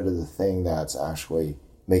getting rid of the thing that's actually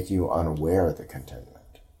making you unaware of the contentment.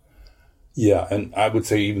 Yeah, and I would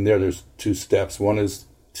say even there's two steps. One is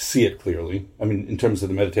to see it clearly. I mean, in terms of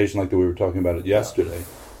the meditation, like we were talking about it yesterday,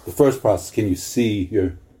 the first process, can you see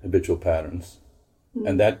your habitual patterns? Mm-hmm.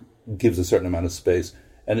 And that gives a certain amount of space.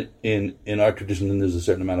 And in our tradition, then there's a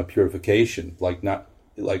certain amount of purification,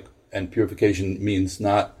 and purification means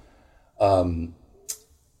not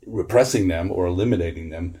repressing them or eliminating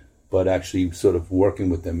them, but actually sort of working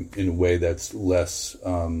with them in a way that's less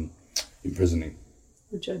imprisoning.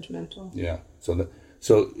 Or judgmental. Yeah.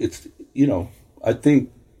 So it's, I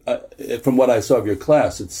think from what I saw of your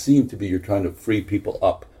class, it seemed to be you're trying to free people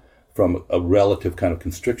up from a relative kind of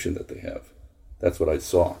constriction that they have. That's what I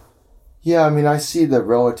saw. Yeah, I mean, I see the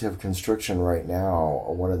relative constriction right now.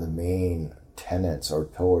 One of the main tenets or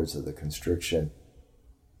pillars of the constriction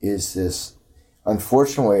is this,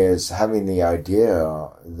 unfortunately, is having the idea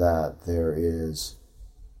that there is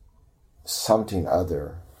something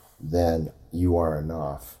other than you are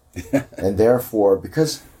enough. And therefore,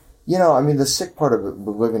 because, the sick part of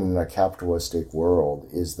living in a capitalistic world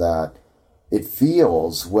is that it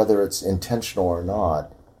feels, whether it's intentional or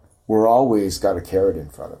not, we're always got a carrot in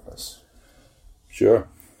front of us. Sure.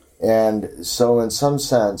 And so in some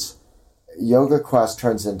sense, yoga class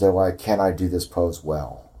turns into like, can I do this pose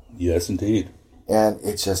well? Yes, indeed. And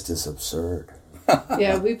it just is absurd.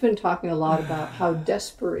 Yeah, we've been talking a lot about how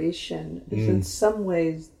desperation is in some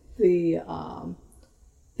ways the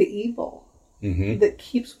evil that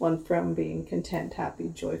keeps one from being content, happy,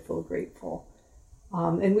 joyful, grateful.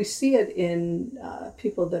 And we see it in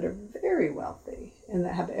people that are very wealthy and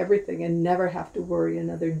that have everything and never have to worry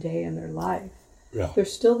another day in their life. Yeah.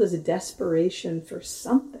 There's still this desperation for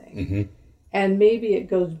something. Mm-hmm. And maybe it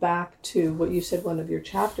goes back to what you said one of your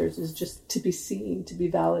chapters is just to be seen, to be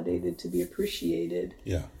validated, to be appreciated.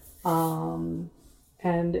 Yeah.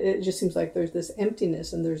 And it just seems like there's this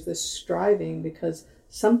emptiness and there's this striving because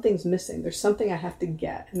something's missing. There's something I have to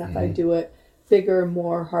get. And if I do it bigger,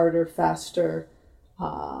 more, harder, faster,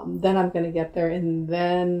 then I'm going to get there. And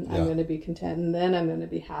then I'm going to be content. And then I'm going to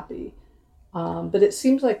be happy. But it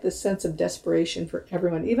seems like this sense of desperation for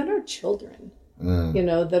everyone, even our children,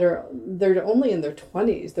 they're only in their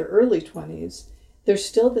 20s, their early 20s. There's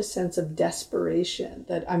still this sense of desperation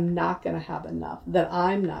that I'm not going to have enough, that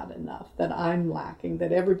I'm not enough, that I'm lacking,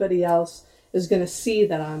 that everybody else is going to see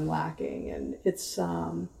that I'm lacking. And it's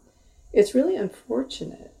really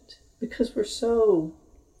unfortunate because we're so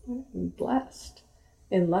blessed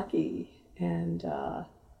and lucky. And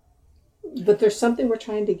but there's something we're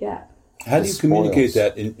trying to get. How do you communicate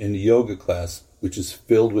that in a yoga class, which is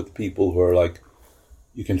filled with people who are like,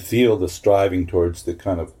 you can feel the striving towards the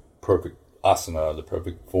kind of perfect asana, the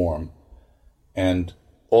perfect form, and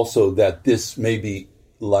also that this may be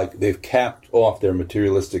like they've capped off their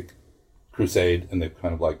materialistic crusade and they've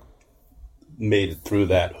kind of like made it through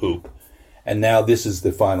that hoop, and now this is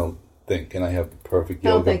the final thing. Can I have the perfect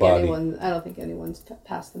yoga body? I don't think anyone's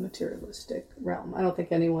past the materialistic realm. I don't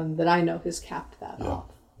think anyone that I know has capped that off.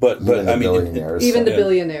 But I mean, even the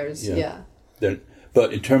billionaires, yeah.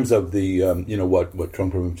 But in terms of the, what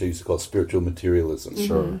Trungpa Rinpoche used to call spiritual materialism.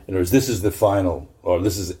 Sure. In other words, this is the final, or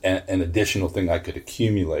this is an additional thing I could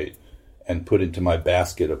accumulate and put into my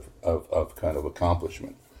basket of kind of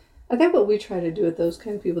accomplishment. I think what we try to do with those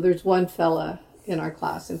kind of people, there's one fella in our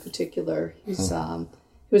class in particular, he was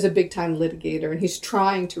a big-time litigator, and he's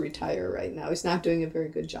trying to retire right now. He's not doing a very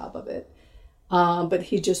good job of it. But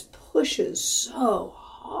he just pushes so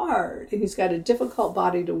hard, and he's got a difficult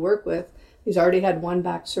body to work with. He's already had one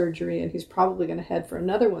back surgery, and he's probably going to head for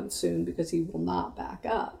another one soon because he will not back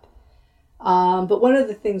up. But one of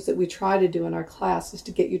the things that we try to do in our class is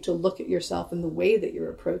to get you to look at yourself in the way that you're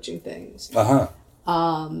approaching things. Uh-huh.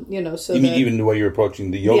 So you mean even the way you're approaching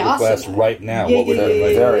the yoga class right now?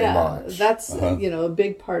 Very much. That's a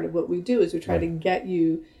big part of what we do is we try to get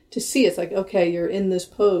you to see. It's like, okay, you're in this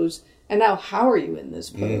pose, and now how are you in this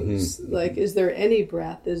pose? Like, is there any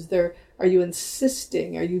breath? Are you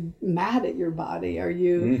insisting? Are you mad at your body? Are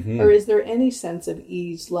you, or is there any sense of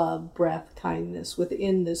ease, love, breath, kindness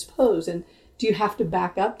within this pose? And do you have to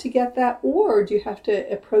back up to get that, or do you have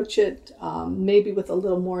to approach it maybe with a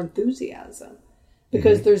little more enthusiasm?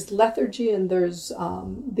 Because there's lethargy and there's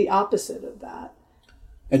the opposite of that.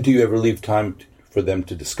 And do you ever leave time for them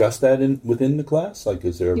to discuss that within the class? Like,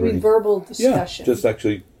 is there ever any verbal discussion? Yeah, just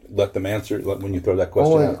actually let them answer when you throw that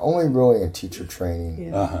question out. Only really in teacher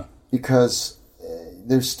training. Yeah. Because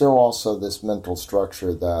there's still also this mental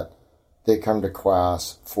structure that they come to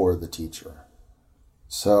class for the teacher.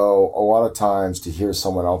 So a lot of times to hear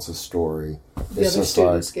someone else's story, The it's other just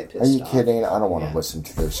students like, get pissed are you off. kidding? I don't want to listen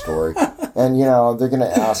to their story. And, they're going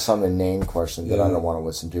to ask some inane question that I don't want to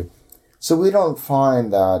listen to. So we don't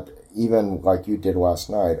find that, even like you did last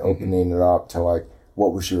night, opening it up to like,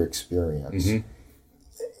 what was your experience?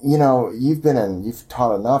 You've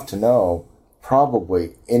taught enough to know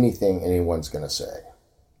probably anything anyone's going to say.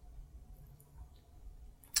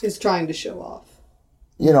 Is trying to show off.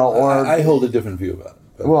 Or I hold a different view about it.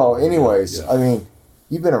 But, well, anyways, yeah. I mean,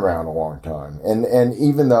 you've been around a long time, and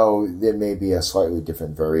even though there may be a slightly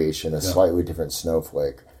different variation, a slightly different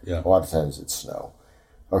snowflake, a lot of times it's snow.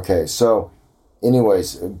 Okay, so,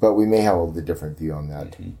 anyways, but we may have a little different view on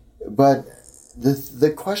that. But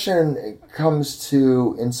the question comes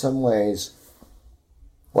to, in some ways,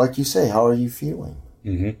 like you say, how are you feeling?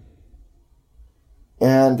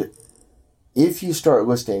 And if you start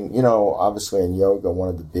listing, obviously in yoga, one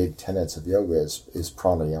of the big tenets of yoga is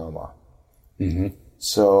pranayama.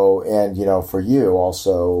 So, and, for you,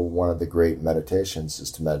 also, one of the great meditations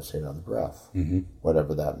is to meditate on the breath,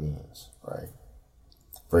 whatever that means, right?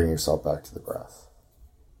 Bring yourself back to the breath.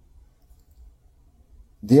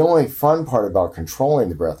 The only fun part about controlling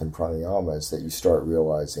the breath in pranayama is that you start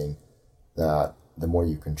realizing that the more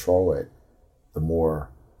you control it, the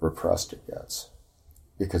more repressed it gets,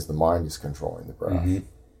 because the mind is controlling the breath.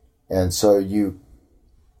 And so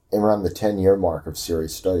around the 10-year mark of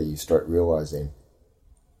serious study, you start realizing,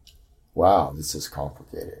 wow, this is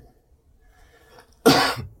complicated.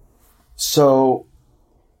 So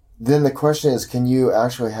then the question is, can you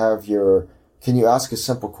ask a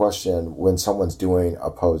simple question when someone's doing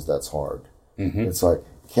a pose that's hard? It's like,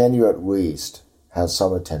 can you at least have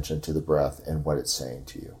some attention to the breath and what it's saying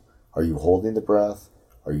to you? Are you holding the breath?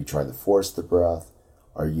 Are you trying to force the breath?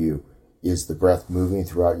 Is the breath moving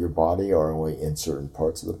throughout your body or only in certain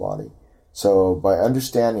parts of the body? So by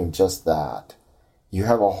understanding just that, you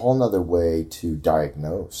have a whole nother way to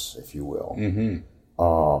diagnose, if you will,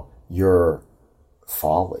 your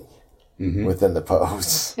folly within the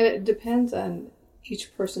pose. And it depends on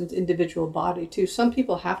each person's individual body, too. Some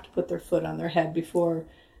people have to put their foot on their head before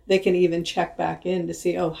they can even check back in to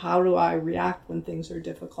see, how do I react when things are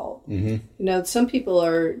difficult? Some people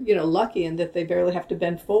are, lucky in that they barely have to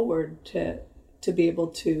bend forward to be able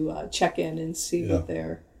to check in and see what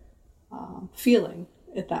they're feeling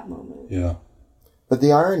at that moment. Yeah. But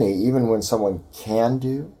the irony, even when someone can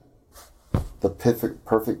do the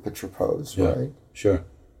perfect picture pose, right? Sure.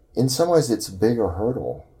 In some ways, it's a bigger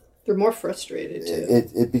hurdle. They're more frustrated, too.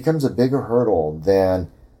 It becomes a bigger hurdle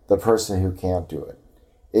than the person who can't do it.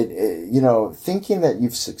 Thinking that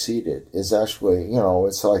you've succeeded is actually,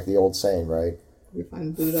 it's like the old saying, right? You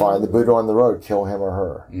find the Buddha on the road, kill him or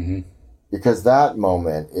her. Because that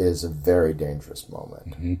moment is a very dangerous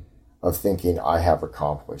moment of thinking, I have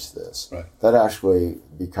accomplished this. Right. That actually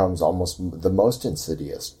becomes almost the most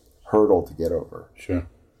insidious hurdle to get over. Sure.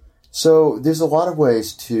 So there's a lot of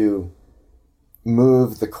ways to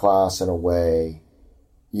move the class in a way,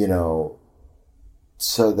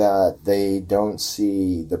 so that they don't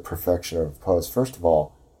see the perfection of a pose. First of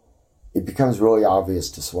all, it becomes really obvious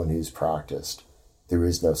to someone who's practiced there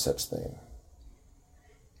is no such thing.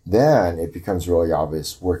 Then it becomes really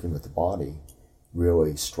obvious working with the body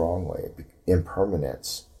really strongly.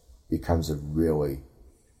 Impermanence becomes a really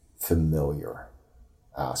familiar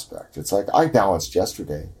aspect. It's like, I balanced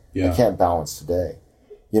yesterday. I can't balance today.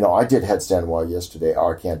 I did headstand well yesterday.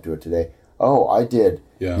 I can't do it today. I did,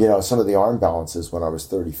 some of the arm balances when I was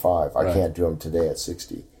 35. I can't do them today at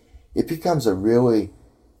 60. It becomes a really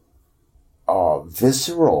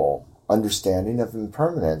visceral understanding of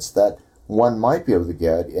impermanence that one might be able to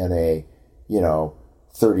get in a,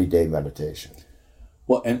 30-day meditation.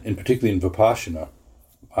 Well, and particularly in Vipassana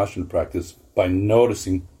practice, by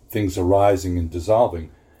noticing things arising and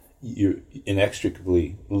dissolving, you're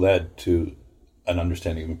inextricably led to an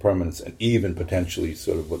understanding of impermanence and even potentially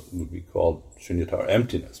sort of what would be called shunyata, or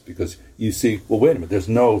emptiness, because you see, well, wait a minute, there's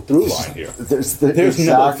no through line here. there's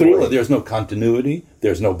no through line. There's no continuity.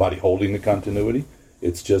 There's nobody holding the continuity.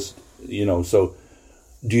 It's just, so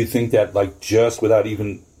do you think that, like, just without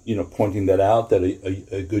even, pointing that out, that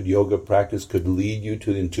a good yoga practice could lead you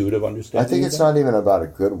to the intuitive understanding? I think it's not even about a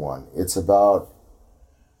good one. It's about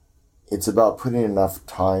putting enough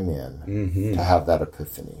time in to have that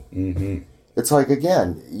epiphany. It's like,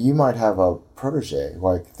 again, you might have a protege.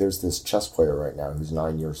 Like, there's this chess player right now who's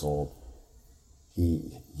 9 years old.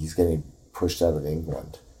 He's getting pushed out of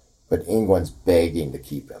England, but England's begging to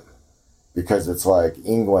keep him because it's like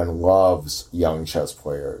England loves young chess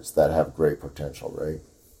players that have great potential, right?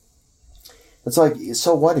 It's like,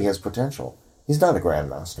 so what? He has potential. He's not a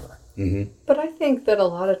grandmaster. Mm-hmm. But I think that a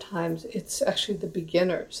lot of times it's actually the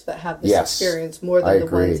beginners that have this Yes, experience more I than the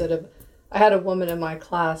agree. ones that have. I had a woman in my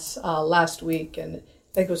class last week, and I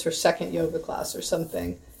think it was her second yoga class or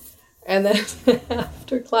something. And then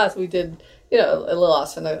after class, we did, a little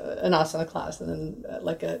an asana class, and then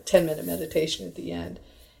like a 10-minute meditation at the end.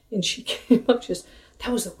 And she came up, she goes,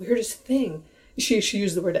 "That was the weirdest thing." She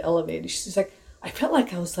used the word elevated. She's like, "I felt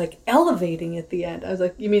like I was like elevating at the end." I was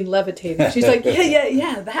like, "You mean levitating?" She's like,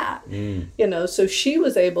 yeah, that. So she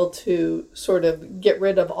was able to sort of get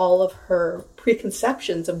rid of all of her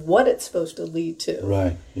preconceptions of what it's supposed to lead to.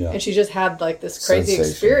 Right, yeah. And she just had like this crazy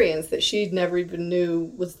Sensation. experience that she never even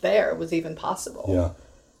knew was there, was even possible. Yeah.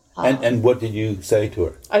 And what did you say to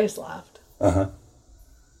her? I just laughed. Uh-huh.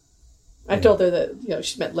 I told her that,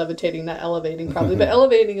 she meant levitating, not elevating probably, but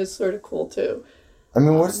elevating is sort of cool too. I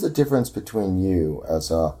mean, what's the difference between you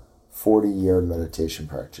as a 40-year meditation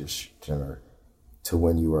practitioner to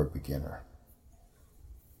when you were a beginner?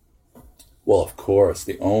 Well, of course,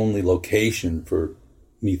 the only location for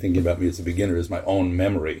me thinking about me as a beginner is my own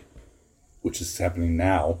memory, which is happening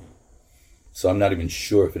now. So I'm not even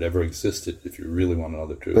sure if it ever existed, if you really want to know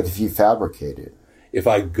the truth. But if you fabricate it. If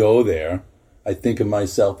I go there, I think of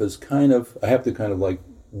myself as I have to kind of like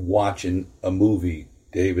watch in a movie,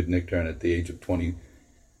 David Nichtern at the age of 28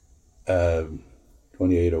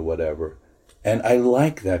 or whatever. And I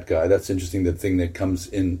like that guy. That's interesting, the thing that comes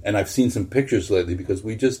in. And I've seen some pictures lately because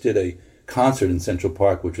we just did a concert in Central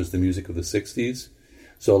Park, which was the music of the 60s.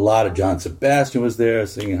 So a lot of John Sebastian was there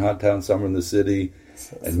singing Hot Town Summer in the City.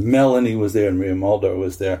 And Melanie was there and Maria Muldaur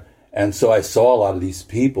was there. And so I saw a lot of these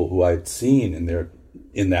people who I'd seen in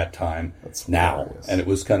that time. That's now. hilarious. And it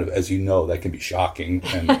was kind of, as you know, that can be shocking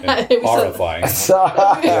and horrifying.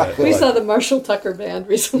 We saw the Marshall Tucker Band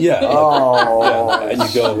recently. Yeah. Oh, and you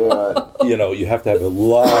go, you have to have a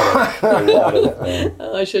lot of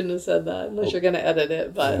I shouldn't have said that unless you're going to edit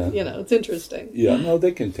it, but it's interesting. yeah, no,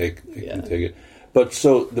 they can take it. But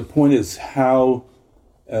so the point is how,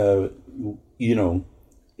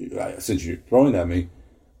 since you're throwing at me,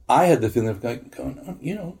 I had the feeling of going,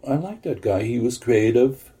 I like that guy. He was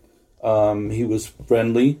creative. He was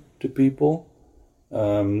friendly to people.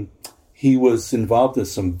 He was involved in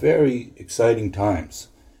some very exciting times.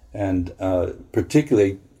 And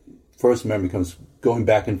particularly, first memory comes going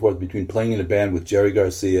back and forth between playing in a band with Jerry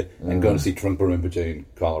Garcia and going to see Trungpa Rinpoche in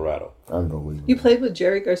Colorado. unbelievable. You played with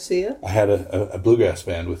Jerry Garcia? I had a bluegrass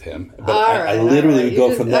band with him. But I literally would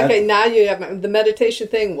go from that. Okay, now you have the meditation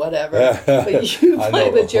thing, whatever. But you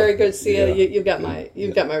played with Jerry Garcia. Yeah. You've got my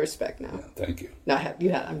respect now. Yeah, thank you. No,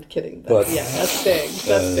 I'm kidding. But yeah, that's big.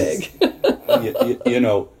 That's big.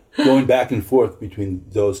 Going back and forth between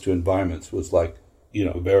those two environments was like,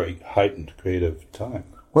 a very heightened creative time.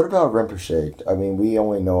 What about Rinpoche? I mean, we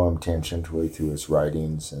only know him tangentially through his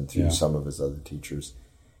writings and through some of his other teachers.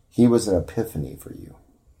 He was an epiphany for you.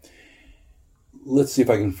 Let's see if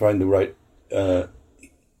I can find the right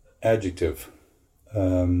adjective.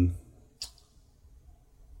 At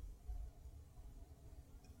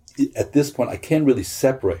this point, I can't really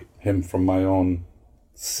separate him from my own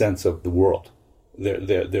sense of the world.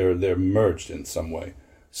 They're merged in some way.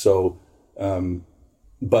 So,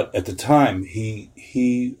 but at the time,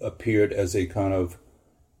 he appeared as a kind of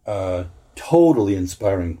totally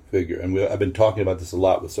inspiring figure. And I've been talking about this a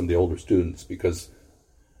lot with some of the older students because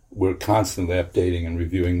we're constantly updating and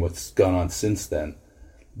reviewing what's gone on since then.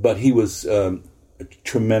 But he was a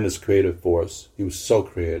tremendous creative force. He was so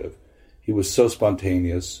creative. He was so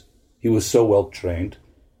spontaneous. He was so well trained.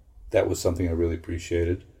 That was something I really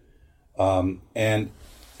appreciated. And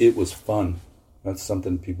it was fun. That's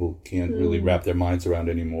something people can't really wrap their minds around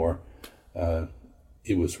anymore.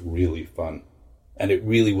 It was really fun. And it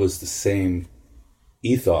really was the same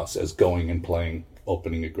ethos as going and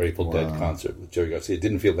opening a Grateful Dead concert with Jerry Garcia. It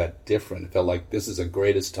didn't feel that different. It felt like this is the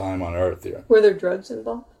greatest time on earth here. Were there drugs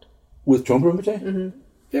involved? With Trungpa Rinpoche? Mm-hmm.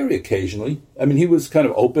 Very occasionally. I mean, he was kind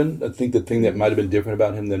of open. I think the thing that might have been different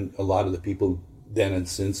about him than a lot of the people then and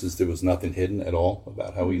since is there was nothing hidden at all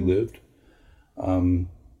about how he lived. And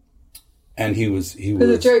he was... Because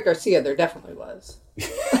with Jerry Garcia, there definitely was.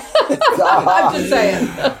 I'm just saying.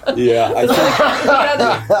 Yeah, I think...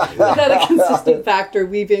 Was that a consistent factor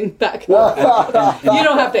weaving back up? You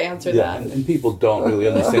don't have to answer that. And people don't really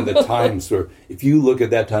understand the times where, if you look at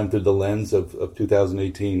that time through the lens of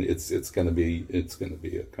 2018, it's going to be a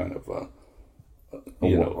kind of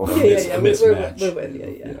mismatch. We're with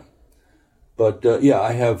you, yeah. But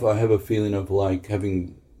I have a feeling of like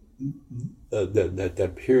having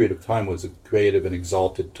that period of time was a creative and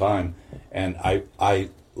exalted time, and I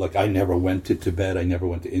like I never went to Tibet, I never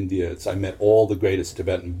went to India. I met all the greatest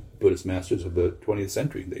Tibetan Buddhist masters of the 20th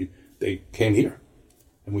century. They came here,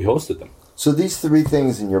 and we hosted them. So these three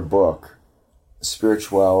things in your book,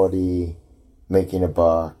 spirituality, making a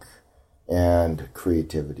buck, and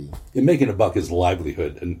creativity. And making a buck is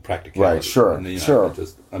livelihood and practicality. Right, sure, and, sure.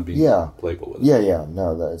 I'm being playful with it. Yeah,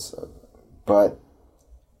 no, that's... but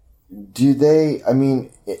do they, I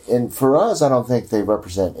mean, and for us, I don't think they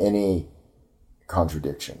represent any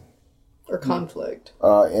contradiction. Or conflict.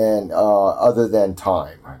 And other than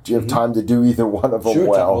time. Do you have time to do either one of them sure,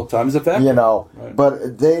 well? Time is a factor. You know, right.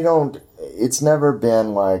 But they don't, it's never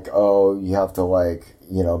been like, oh, you have to like,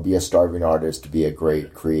 you know, be a starving artist to be a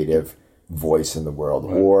great creative voice in the world.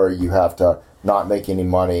 Right. Or you have to not make any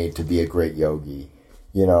money to be a great yogi.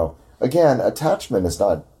 You know, again, attachment is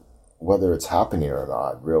not whether it's happening or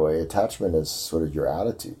not, really. Attachment is sort of your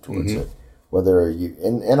attitude towards it. Whether you,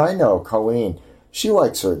 and I know Colleen, she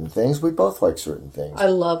likes certain things. We both like certain things. I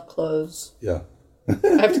love clothes. Yeah.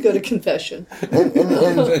 I have to go to confession. and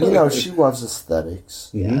you know, she loves aesthetics.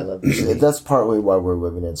 Yeah, I love it. That's partly why we're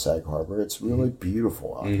living in Sag Harbor. It's really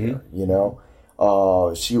beautiful out here, you know.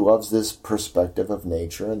 She loves this perspective of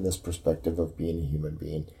nature and this perspective of being a human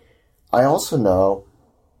being. I also know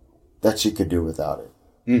that she could do without it.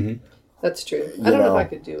 Mm-hmm. That's true. I don't know if I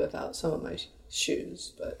could do without some of my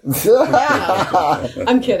shoes, but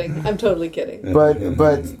I'm kidding. I'm totally kidding. But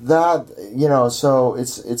that, you know, so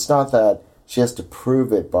it's not that she has to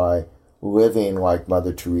prove it by living like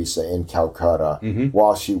Mother Teresa in Calcutta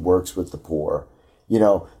while she works with the poor. You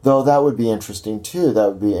know, though that would be interesting too. That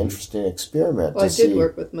would be an interesting experiment. Well, I did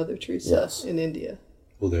work with Mother Teresa in India.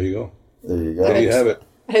 Well, there you go. There you go. There you have it.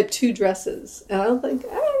 I had 2 dresses, and I don't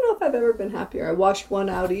know if I've ever been happier. I washed one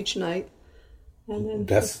out each night, and then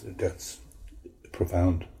That's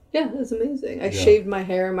profound. yeah, it was amazing. I shaved my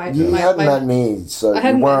hair. You hadn't met me, so you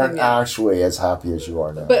weren't met him yet. actually as happy as you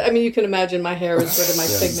are now. But I mean, you can imagine my hair was sort of my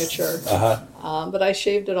signature. But I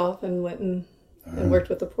shaved it off and went and worked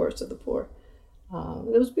with the poorest of the poor.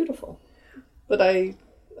 It was beautiful. But I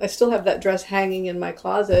still have that dress hanging in my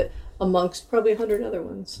closet amongst probably 100 other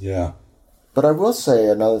ones. Yeah. But I will say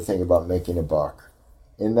another thing about making a buck,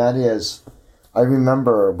 and that is, I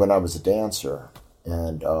remember when I was a dancer,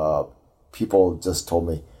 and people just told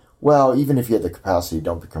me, well, even if you have the capacity,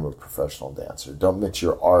 don't become a professional dancer. Don't mix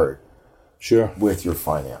your art with your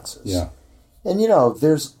finances. Yeah. And, you know,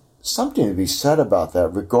 there's something to be said about that,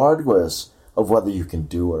 regardless of whether you can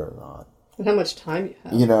do it or not. And how much time you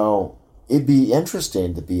have. You know, it'd be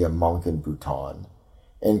interesting to be a monk in Bhutan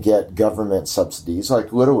and get government subsidies.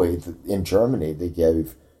 Like literally in Germany, they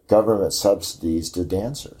gave government subsidies to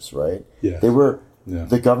dancers, right? Yeah. They were,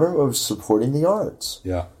 the government was supporting the arts.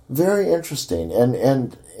 Yeah. Very interesting.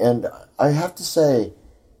 And I have to say,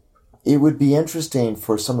 it would be interesting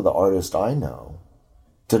for some of the artists I know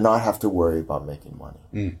to not have to worry about making money.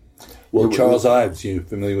 Mm. Well, Charles Ives, you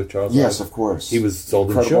familiar with Charles Ives? Yes, of course. He was sold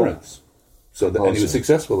Incredible. insurance. And he was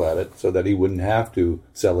successful at it so that he wouldn't have to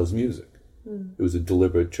sell his music. Mm. It was a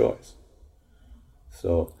deliberate choice.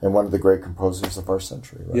 And one of the great composers of our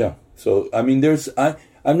century, right? Yeah. So, I mean,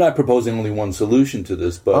 I'm not proposing only one solution to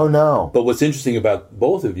this, but But what's interesting about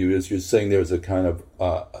both of you is you're saying there's a kind of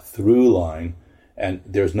a through line, and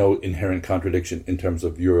there's no inherent contradiction in terms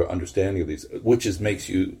of your understanding of these, which makes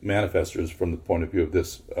you manifestors from the point of view of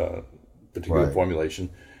this particular formulation.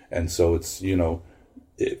 And so it's, you know,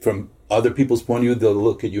 from other people's point of view, they'll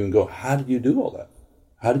look at you and go, how did you do all that?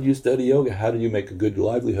 How did you study yoga? How did you make a good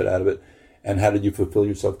livelihood out of it? And how did you fulfill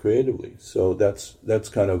yourself creatively? So that's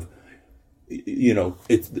kind of, you know,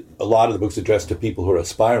 it's a lot of the book's addressed to people who are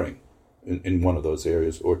aspiring in one of those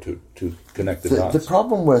areas, or to connect the dots. The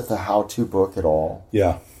problem with the how-to book at all,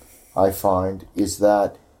 I find, is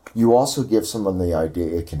that you also give someone the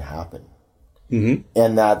idea it can happen. Mm-hmm.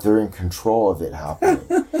 And that they're in control of it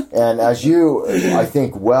happening. And as you, I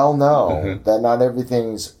think, well know, that not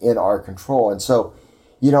everything's in our control. And so,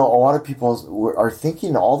 you know, a lot of people are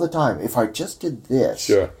thinking all the time, if I just did this,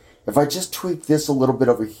 if I just tweak this a little bit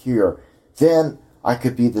over here, then I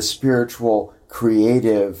could be the spiritual,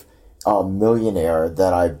 creative millionaire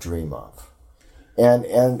that I dream of. And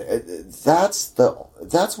that's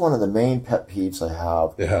one of the main pet peeves I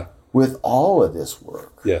have with all of this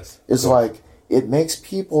work. Yes. It's like, it makes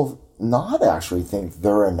people not actually think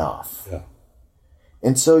they're enough. Yeah.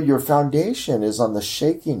 And so your foundation is on the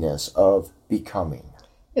shakiness of becoming.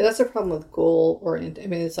 Yeah, that's the problem with goal-oriented. I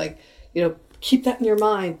mean, it's like, you know, keep that in your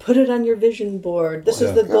mind. Put it on your vision board. This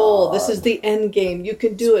is the goal. This is the end game. You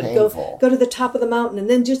can do it. Go to the top of the mountain and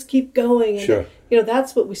then just keep going. And, you know,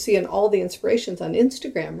 that's what we see in all the inspirations on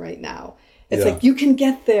Instagram right now. It's like, you can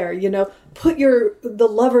get there, put the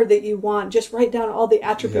lover that you want, just write down all the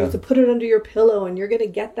attributes and put it under your pillow and you're going to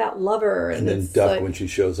get that lover. And then duck when she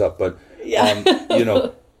shows up. But,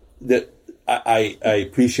 that I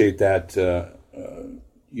appreciate that,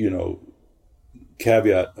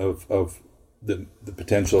 caveat of the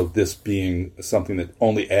potential of this being something that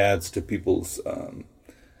only adds to people's,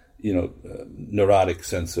 neurotic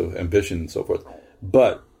sense of ambition and so forth.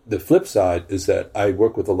 But the flip side is that I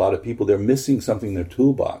work with a lot of people, they're missing something in their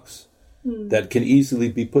toolbox that can easily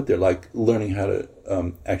be put there, like learning how to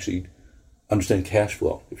actually understand cash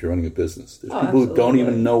flow if you're running a business. There's people who don't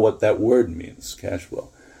even know what that word means, cash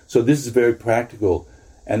flow. So this is very practical.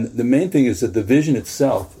 And the main thing is that the vision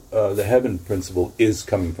itself, the heaven principle, is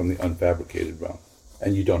coming from the unfabricated realm,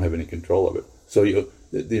 and you don't have any control of it. So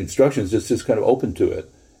the instruction is just kind of open to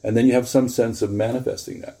it, and then you have some sense of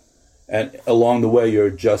manifesting that. And along the way, you're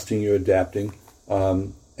adjusting, you're adapting.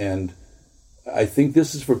 And I think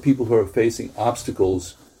this is for people who are facing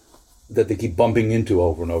obstacles that they keep bumping into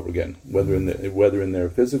over and over again, whether in their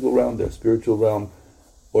physical realm, their spiritual realm,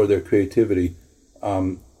 or their creativity.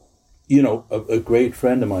 A great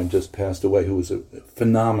friend of mine just passed away who was a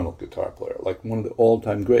phenomenal guitar player, like one of the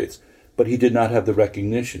all-time greats. But he did not have the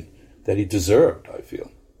recognition that he deserved, I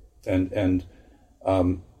feel. And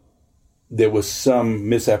there was some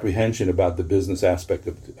misapprehension about the business aspect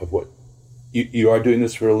of what you are doing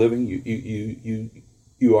this for a living.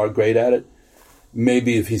 You are great at it.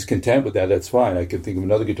 Maybe if he's content with that, that's fine. I can think of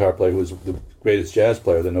another guitar player who was the greatest jazz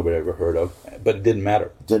player that nobody ever heard of, but it didn't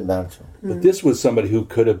matter. Didn't matter. But this was somebody who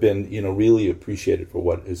could have been, really appreciated for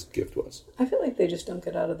what his gift was. I feel like they just don't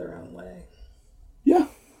get out of their own way. Yeah.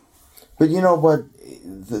 But you know what?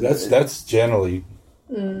 That's generally,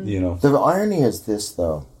 The irony is this,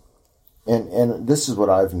 though. And this is what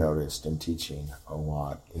I've noticed in teaching a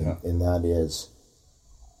lot, and that is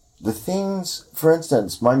the things, for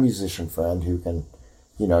instance, my musician friend who can,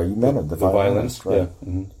 you met him, the violinist, right? Yeah.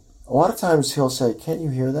 Mm-hmm. A lot of times he'll say, "Can't you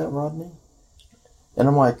hear that, Rodney?" And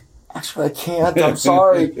I'm like, "Actually, I can't. I'm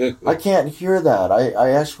sorry. I can't hear that.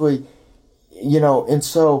 I actually, and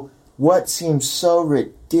so what seems so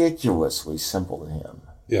ridiculously simple to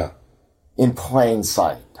him, in plain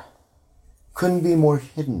sight, couldn't be more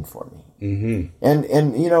hidden for me. Mm-hmm.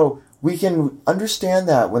 And we can understand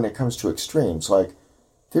that when it comes to extremes. Like,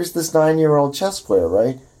 there's this 9-year-old chess player,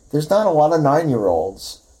 right? There's not a lot of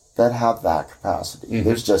 9-year-olds that have that capacity. Mm-hmm.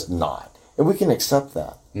 There's just not. And we can accept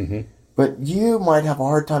that. Mm-hmm. But you might have a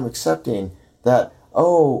hard time accepting that,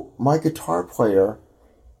 my guitar player,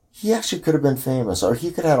 he actually could have been famous, or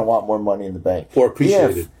he could have had a lot more money in the bank. Or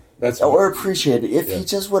appreciated. If he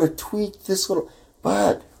just would have tweaked this little...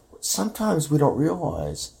 But sometimes we don't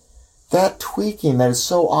realize that tweaking that is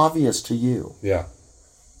so obvious to you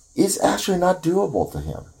is actually not doable to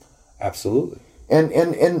him. Absolutely.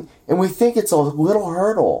 And we think it's a little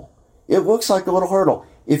hurdle. It looks like a little hurdle.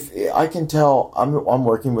 If I can tell, I'm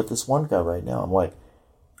working with this one guy right now. I'm like,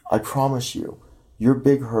 I promise you, your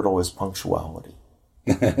big hurdle is punctuality.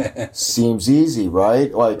 Seems easy,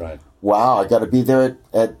 right? Like, right. Wow, I got to be there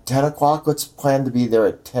at 10 o'clock. Let's plan to be there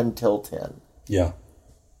at 10 till 10. Yeah.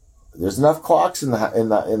 There's enough clocks in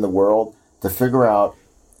the world to figure out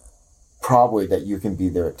probably that you can be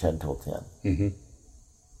there at 10 till 10. Mm-hmm.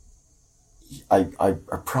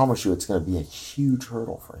 I promise you it's going to be a huge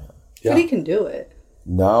hurdle for him. Yeah. But he can do it.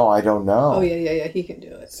 No, I don't know. Oh, yeah, he can do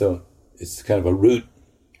it. So it's kind of a root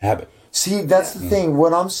habit. See, that's the thing.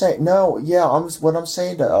 What I'm saying, what I'm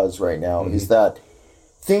saying to us right now is that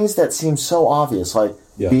things that seem so obvious, like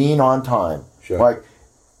being on time, like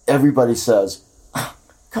everybody says,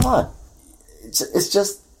 come on,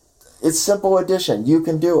 it's simple addition. You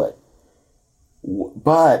can do it.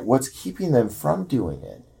 But what's keeping them from doing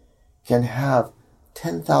it can have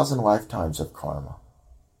 10,000 lifetimes of karma.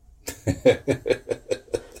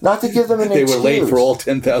 Not to give them an excuse. They were late for all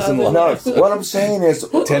 10,000 lives. No, what I'm saying is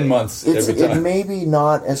 10 months every time. It may be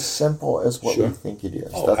not as simple as what we think it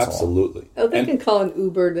is. Oh, that's absolutely. All. They can call an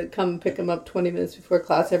Uber to come pick them up 20 minutes before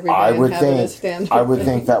class every day I would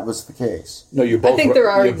think that was the case. No, you're both. I think there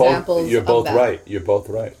are examples. You're both of that. right. You're both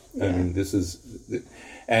right. Yeah. I mean, this is,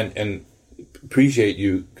 and appreciate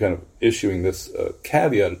you kind of issuing this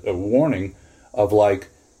caveat, a warning of like,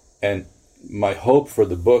 and my hope for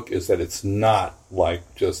the book is that it's not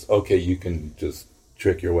like just, okay, you can just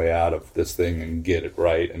trick your way out of this thing and get it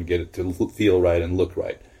right and get it to feel right and look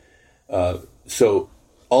right. So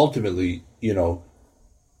ultimately, the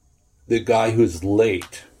guy who's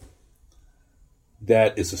late,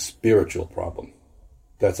 that is a spiritual problem.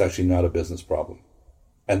 That's actually not a business problem.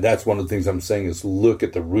 And that's one of the things I'm saying is look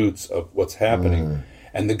at the roots of what's happening.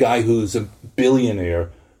 And the guy who's a billionaire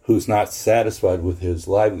who's not satisfied with his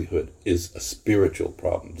livelihood is a spiritual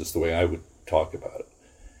problem, just the way I would talk about it.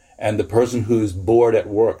 And the person who's bored at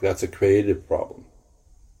work, that's a creative problem.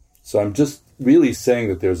 So I'm just really saying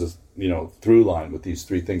that there's a, through line with these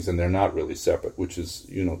three things, and they're not really separate, which is,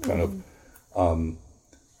 kind of,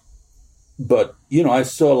 but, I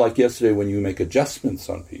saw like yesterday when you make adjustments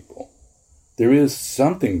on people, there is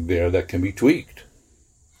something there that can be tweaked.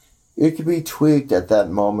 It can be tweaked at that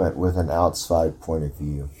moment with an outside point of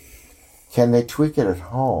view. Can they tweak it at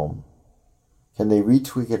home? Can they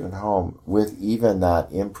retweak it at home with even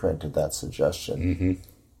that imprint of that suggestion? Mm-hmm.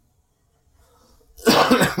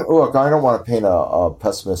 Look, I don't want to paint a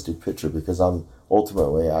pessimistic picture because I'm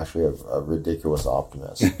ultimately actually a ridiculous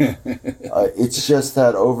optimist. It's just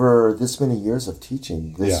that over this many years of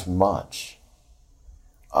teaching this much,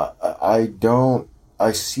 I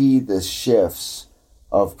see the shifts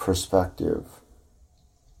of perspective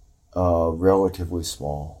relatively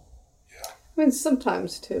small. I mean,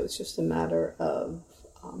 sometimes, too, it's just a matter of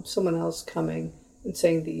someone else coming and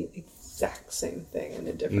saying the exact same thing in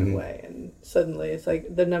a different way. And suddenly it's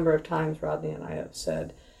like the number of times Rodney and I have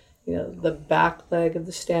said, the back leg of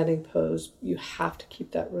the standing pose, you have to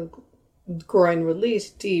keep that groin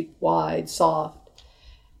released, deep, wide, soft.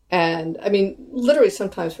 And, I mean, literally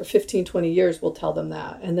sometimes for 15, 20 years we'll tell them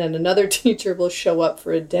that. And then another teacher will show up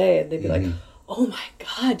for a day and they'd be like, oh, my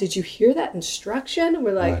God, did you hear that instruction? And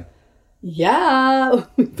we're like, yeah,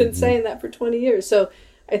 we've been saying that for 20 years. So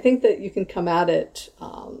I think that you can come at it,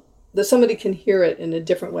 that somebody can hear it in a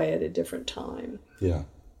different way at a different time. Yeah.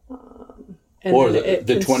 Or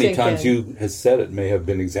the 20 times you has said it may have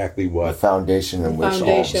been exactly what the foundation in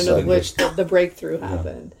which the breakthrough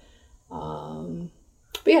happened.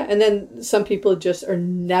 But yeah, and then some people just are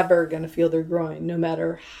never going to feel their groin, no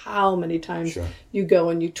matter how many times you go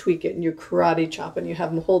and you tweak it and you karate chop and you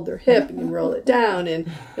have them hold their hip and you roll it down,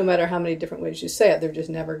 and no matter how many different ways you say it, they're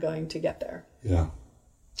just never going to get there. Yeah.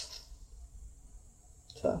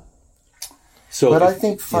 But I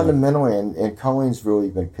think fundamentally, and Colleen's really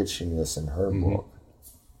been pitching this in her book.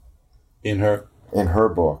 In her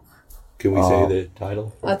book. Can we say the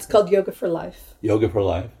title? It's called Yoga for Life. Yoga for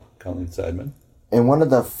Life, Colleen Saidman. And one of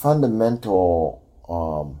the fundamental,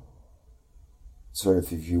 sort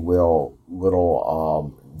of, if you will,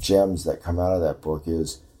 little gems that come out of that book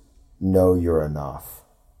is know you're enough.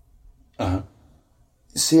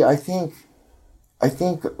 See, I think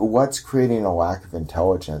what's creating a lack of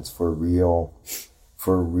intelligence for real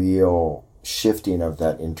shifting of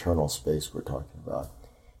that internal space we're talking about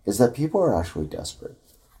is that people are actually desperate.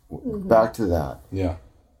 Back to that. Yeah.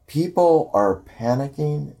 People are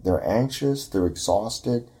panicking, they're anxious, they're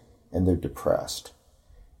exhausted, and they're depressed.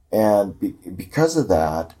 And because of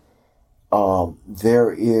that,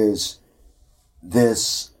 there is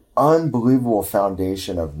this unbelievable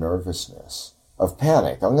foundation of nervousness, of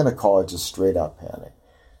panic. I'm going to call it just straight up panic,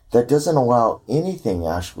 that doesn't allow anything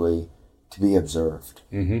actually to be observed.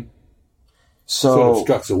 So it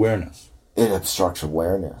obstructs awareness. It obstructs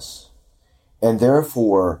awareness. And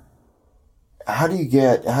therefore, how do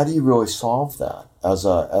you really solve that as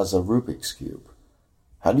a Rubik's Cube?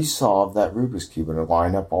 How do you solve that Rubik's Cube and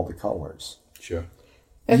line up all the colors? Sure.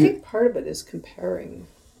 I think part of it is comparing.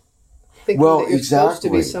 Thinking that you're supposed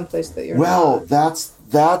to be someplace that you're not. That's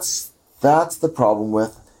the problem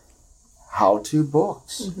with how-to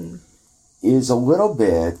books. Is a little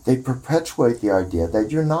bit, they perpetuate the idea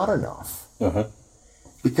that you're not enough.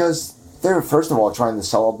 Because they're, first of all, trying to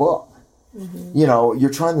sell a book. You're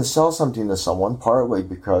trying to sell something to someone partly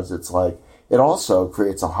because it's like, it also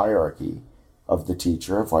creates a hierarchy of the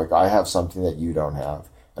teacher of like, I have something that you don't have,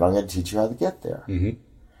 and I'm going to teach you how to get there.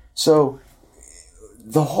 So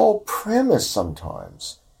the whole premise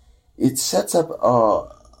sometimes, it sets up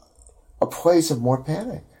a place of more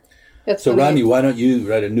panic. So Rodney, why don't you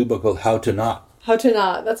write a new book called How to Not? How to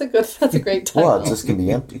Not. That's a great title. Well, it just can be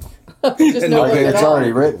empty. Just no book it's at all.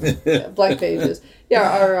 already written. Blank pages. Yeah,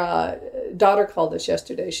 our daughter called us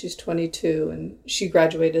yesterday. She's 22, and she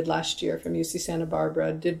graduated last year from UC Santa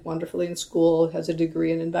Barbara, did wonderfully in school, has a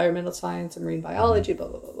degree in environmental science and marine biology, blah,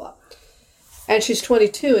 blah, blah, blah. And she's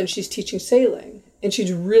 22, and she's teaching sailing. And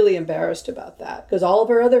she's really embarrassed about that because all of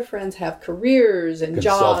her other friends have careers and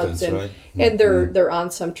jobs, and and they're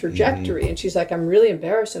on some trajectory. And she's like, I'm really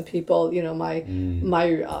embarrassed. And people,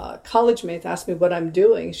 my college mates ask me what I'm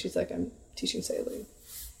doing. She's like, I'm teaching sailing.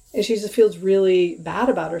 And she just feels really bad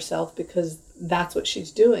about herself because that's what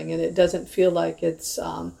she's doing. And it doesn't feel like it's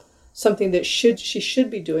something that she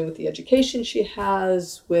should be doing with the education she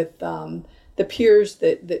has, with the peers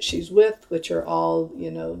that she's with, which are all,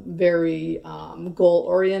 goal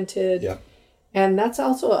oriented. Yeah. And that's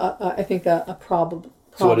also, I think, a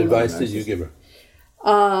So what problem advice of did you give her?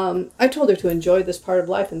 I told her to enjoy this part of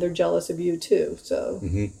life, and they're jealous of you too. So,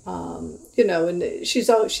 and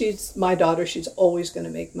she's my daughter. She's always going to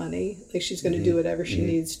make money. Like, she's going to do whatever she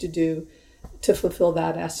needs to do to fulfill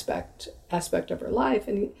that aspect of her life.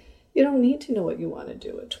 And you don't need to know what you want to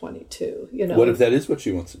do at 22. What if that is what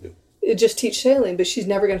she wants to do? Just teach sailing, but she's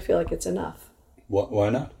never going to feel like it's enough. Why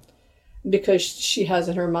not? Because she has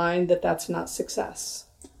in her mind that that's not success.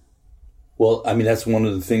 Well, I mean, that's one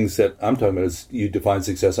of the things that I'm talking about is you define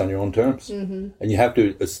success on your own terms. Mm-hmm. And you have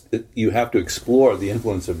to explore the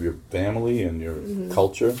influence of your family and your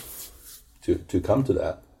culture to come to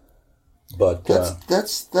that. But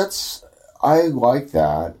that's I like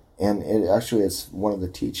that. And it's one of the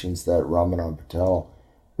teachings that Ramanand Patel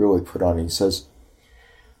really put on. He says,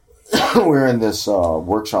 we're in this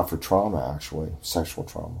workshop for trauma, actually, sexual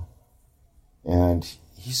trauma. And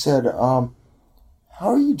he said, how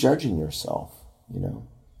are you judging yourself,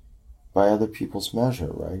 by other people's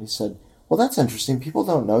measure, right? He said, well, that's interesting. People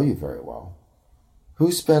don't know you very well.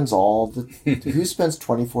 Who spends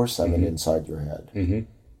 24/7 inside your head? Mm-hmm.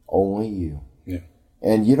 Only you. Yeah.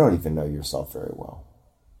 And you don't even know yourself very well.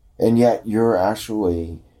 And yet you're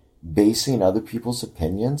actually basing other people's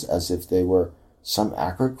opinions as if they were some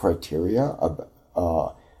accurate criteria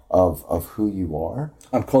of who you are.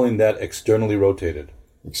 I'm calling that externally rotated.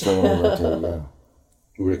 Externally rotated, yeah.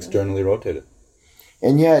 We're externally rotated.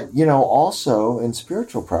 And yet, also in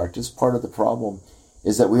spiritual practice, part of the problem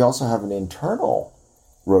is that we also have an internal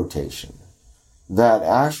rotation that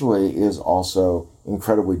actually is also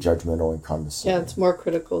incredibly judgmental and condescending. Yeah, it's more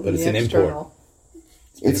critical than the external.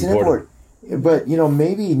 It's an import. But,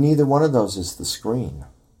 maybe neither one of those is the screen.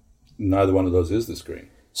 Neither one of those is the screen.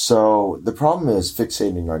 So the problem is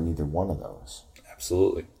fixating on neither one of those.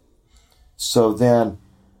 Absolutely. So then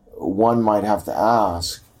one might have to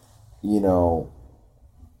ask,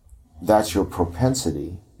 that's your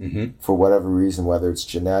propensity for whatever reason, whether it's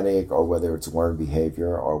genetic or whether it's learned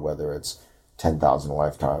behavior or whether it's 10,000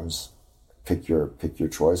 lifetimes. Pick your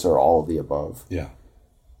choice, or all of the above. Yeah.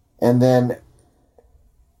 And then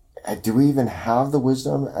do we even have the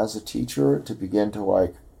wisdom as a teacher to begin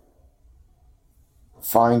to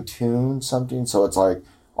fine tune something so it's like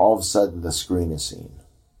all of a sudden the screen is seen?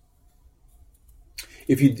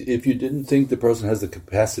 If you didn't think the person has the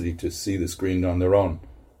capacity to see the screen on their own,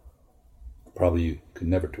 probably you could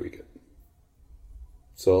never tweak it.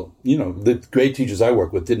 So, the great teachers I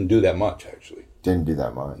work with didn't do that much, actually. Didn't do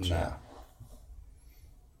that much. Nah.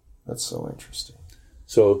 That's so interesting.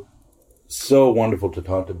 So wonderful to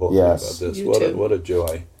talk to both of you about this. What a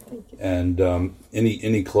joy. Thank you. And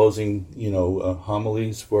any closing,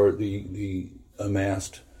 homilies for the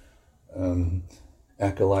amassed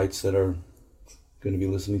acolytes that are going to be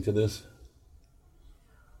listening to this?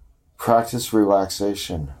 Practice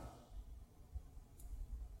relaxation.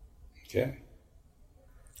 Okay.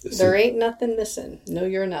 There ain't nothing missing. Know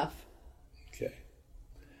you're enough. Okay.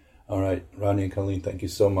 All right, Rodney and Colleen, thank you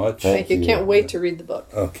so much. Thank you. Can't wait to read the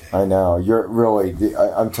book. Okay. I know. You're really,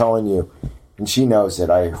 I'm telling you, and she knows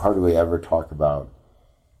that I hardly ever talk about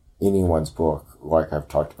anyone's book like I've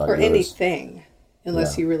talked about or yours. Anything,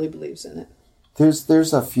 unless he really believes in it.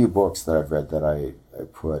 There's a few books that I've read that I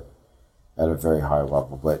put at a very high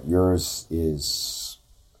level, but yours is,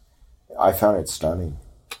 I found it stunning,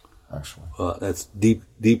 actually. Well, that's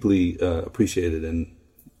deeply appreciated, and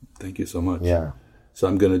thank you so much. Yeah. So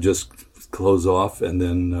I'm going to just close off, and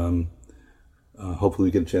then hopefully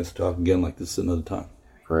we get a chance to talk again like this another time.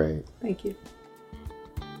 Great. Thank you.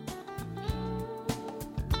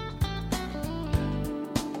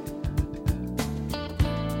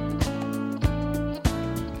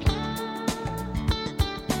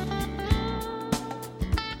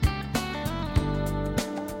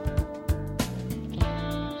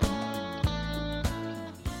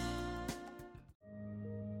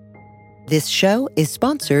 This show is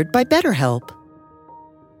sponsored by BetterHelp.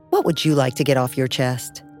 What would you like to get off your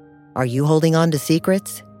chest? Are you holding on to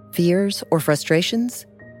secrets, fears, or frustrations?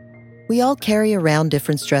 We all carry around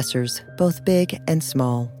different stressors, both big and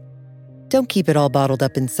small. Don't keep it all bottled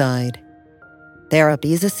up inside.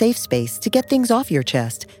 Therapy is a safe space to get things off your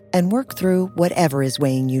chest and work through whatever is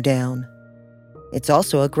weighing you down. It's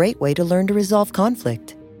also a great way to learn to resolve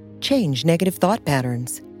conflict, change negative thought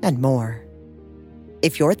patterns, and more.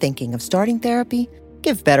 If you're thinking of starting therapy,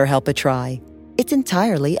 give BetterHelp a try. It's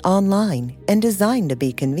entirely online and designed to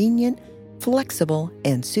be convenient, flexible,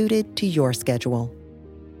 and suited to your schedule.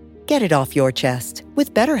 Get it off your chest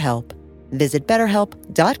with BetterHelp. Visit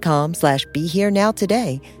BetterHelp.com/BeHereNow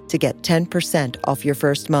today to get 10% off your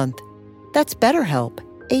first month. That's BetterHelp,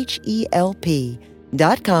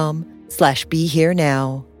 HELP.com/BeHereNow.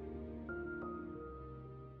 www.thebrightlife.org/beherenow.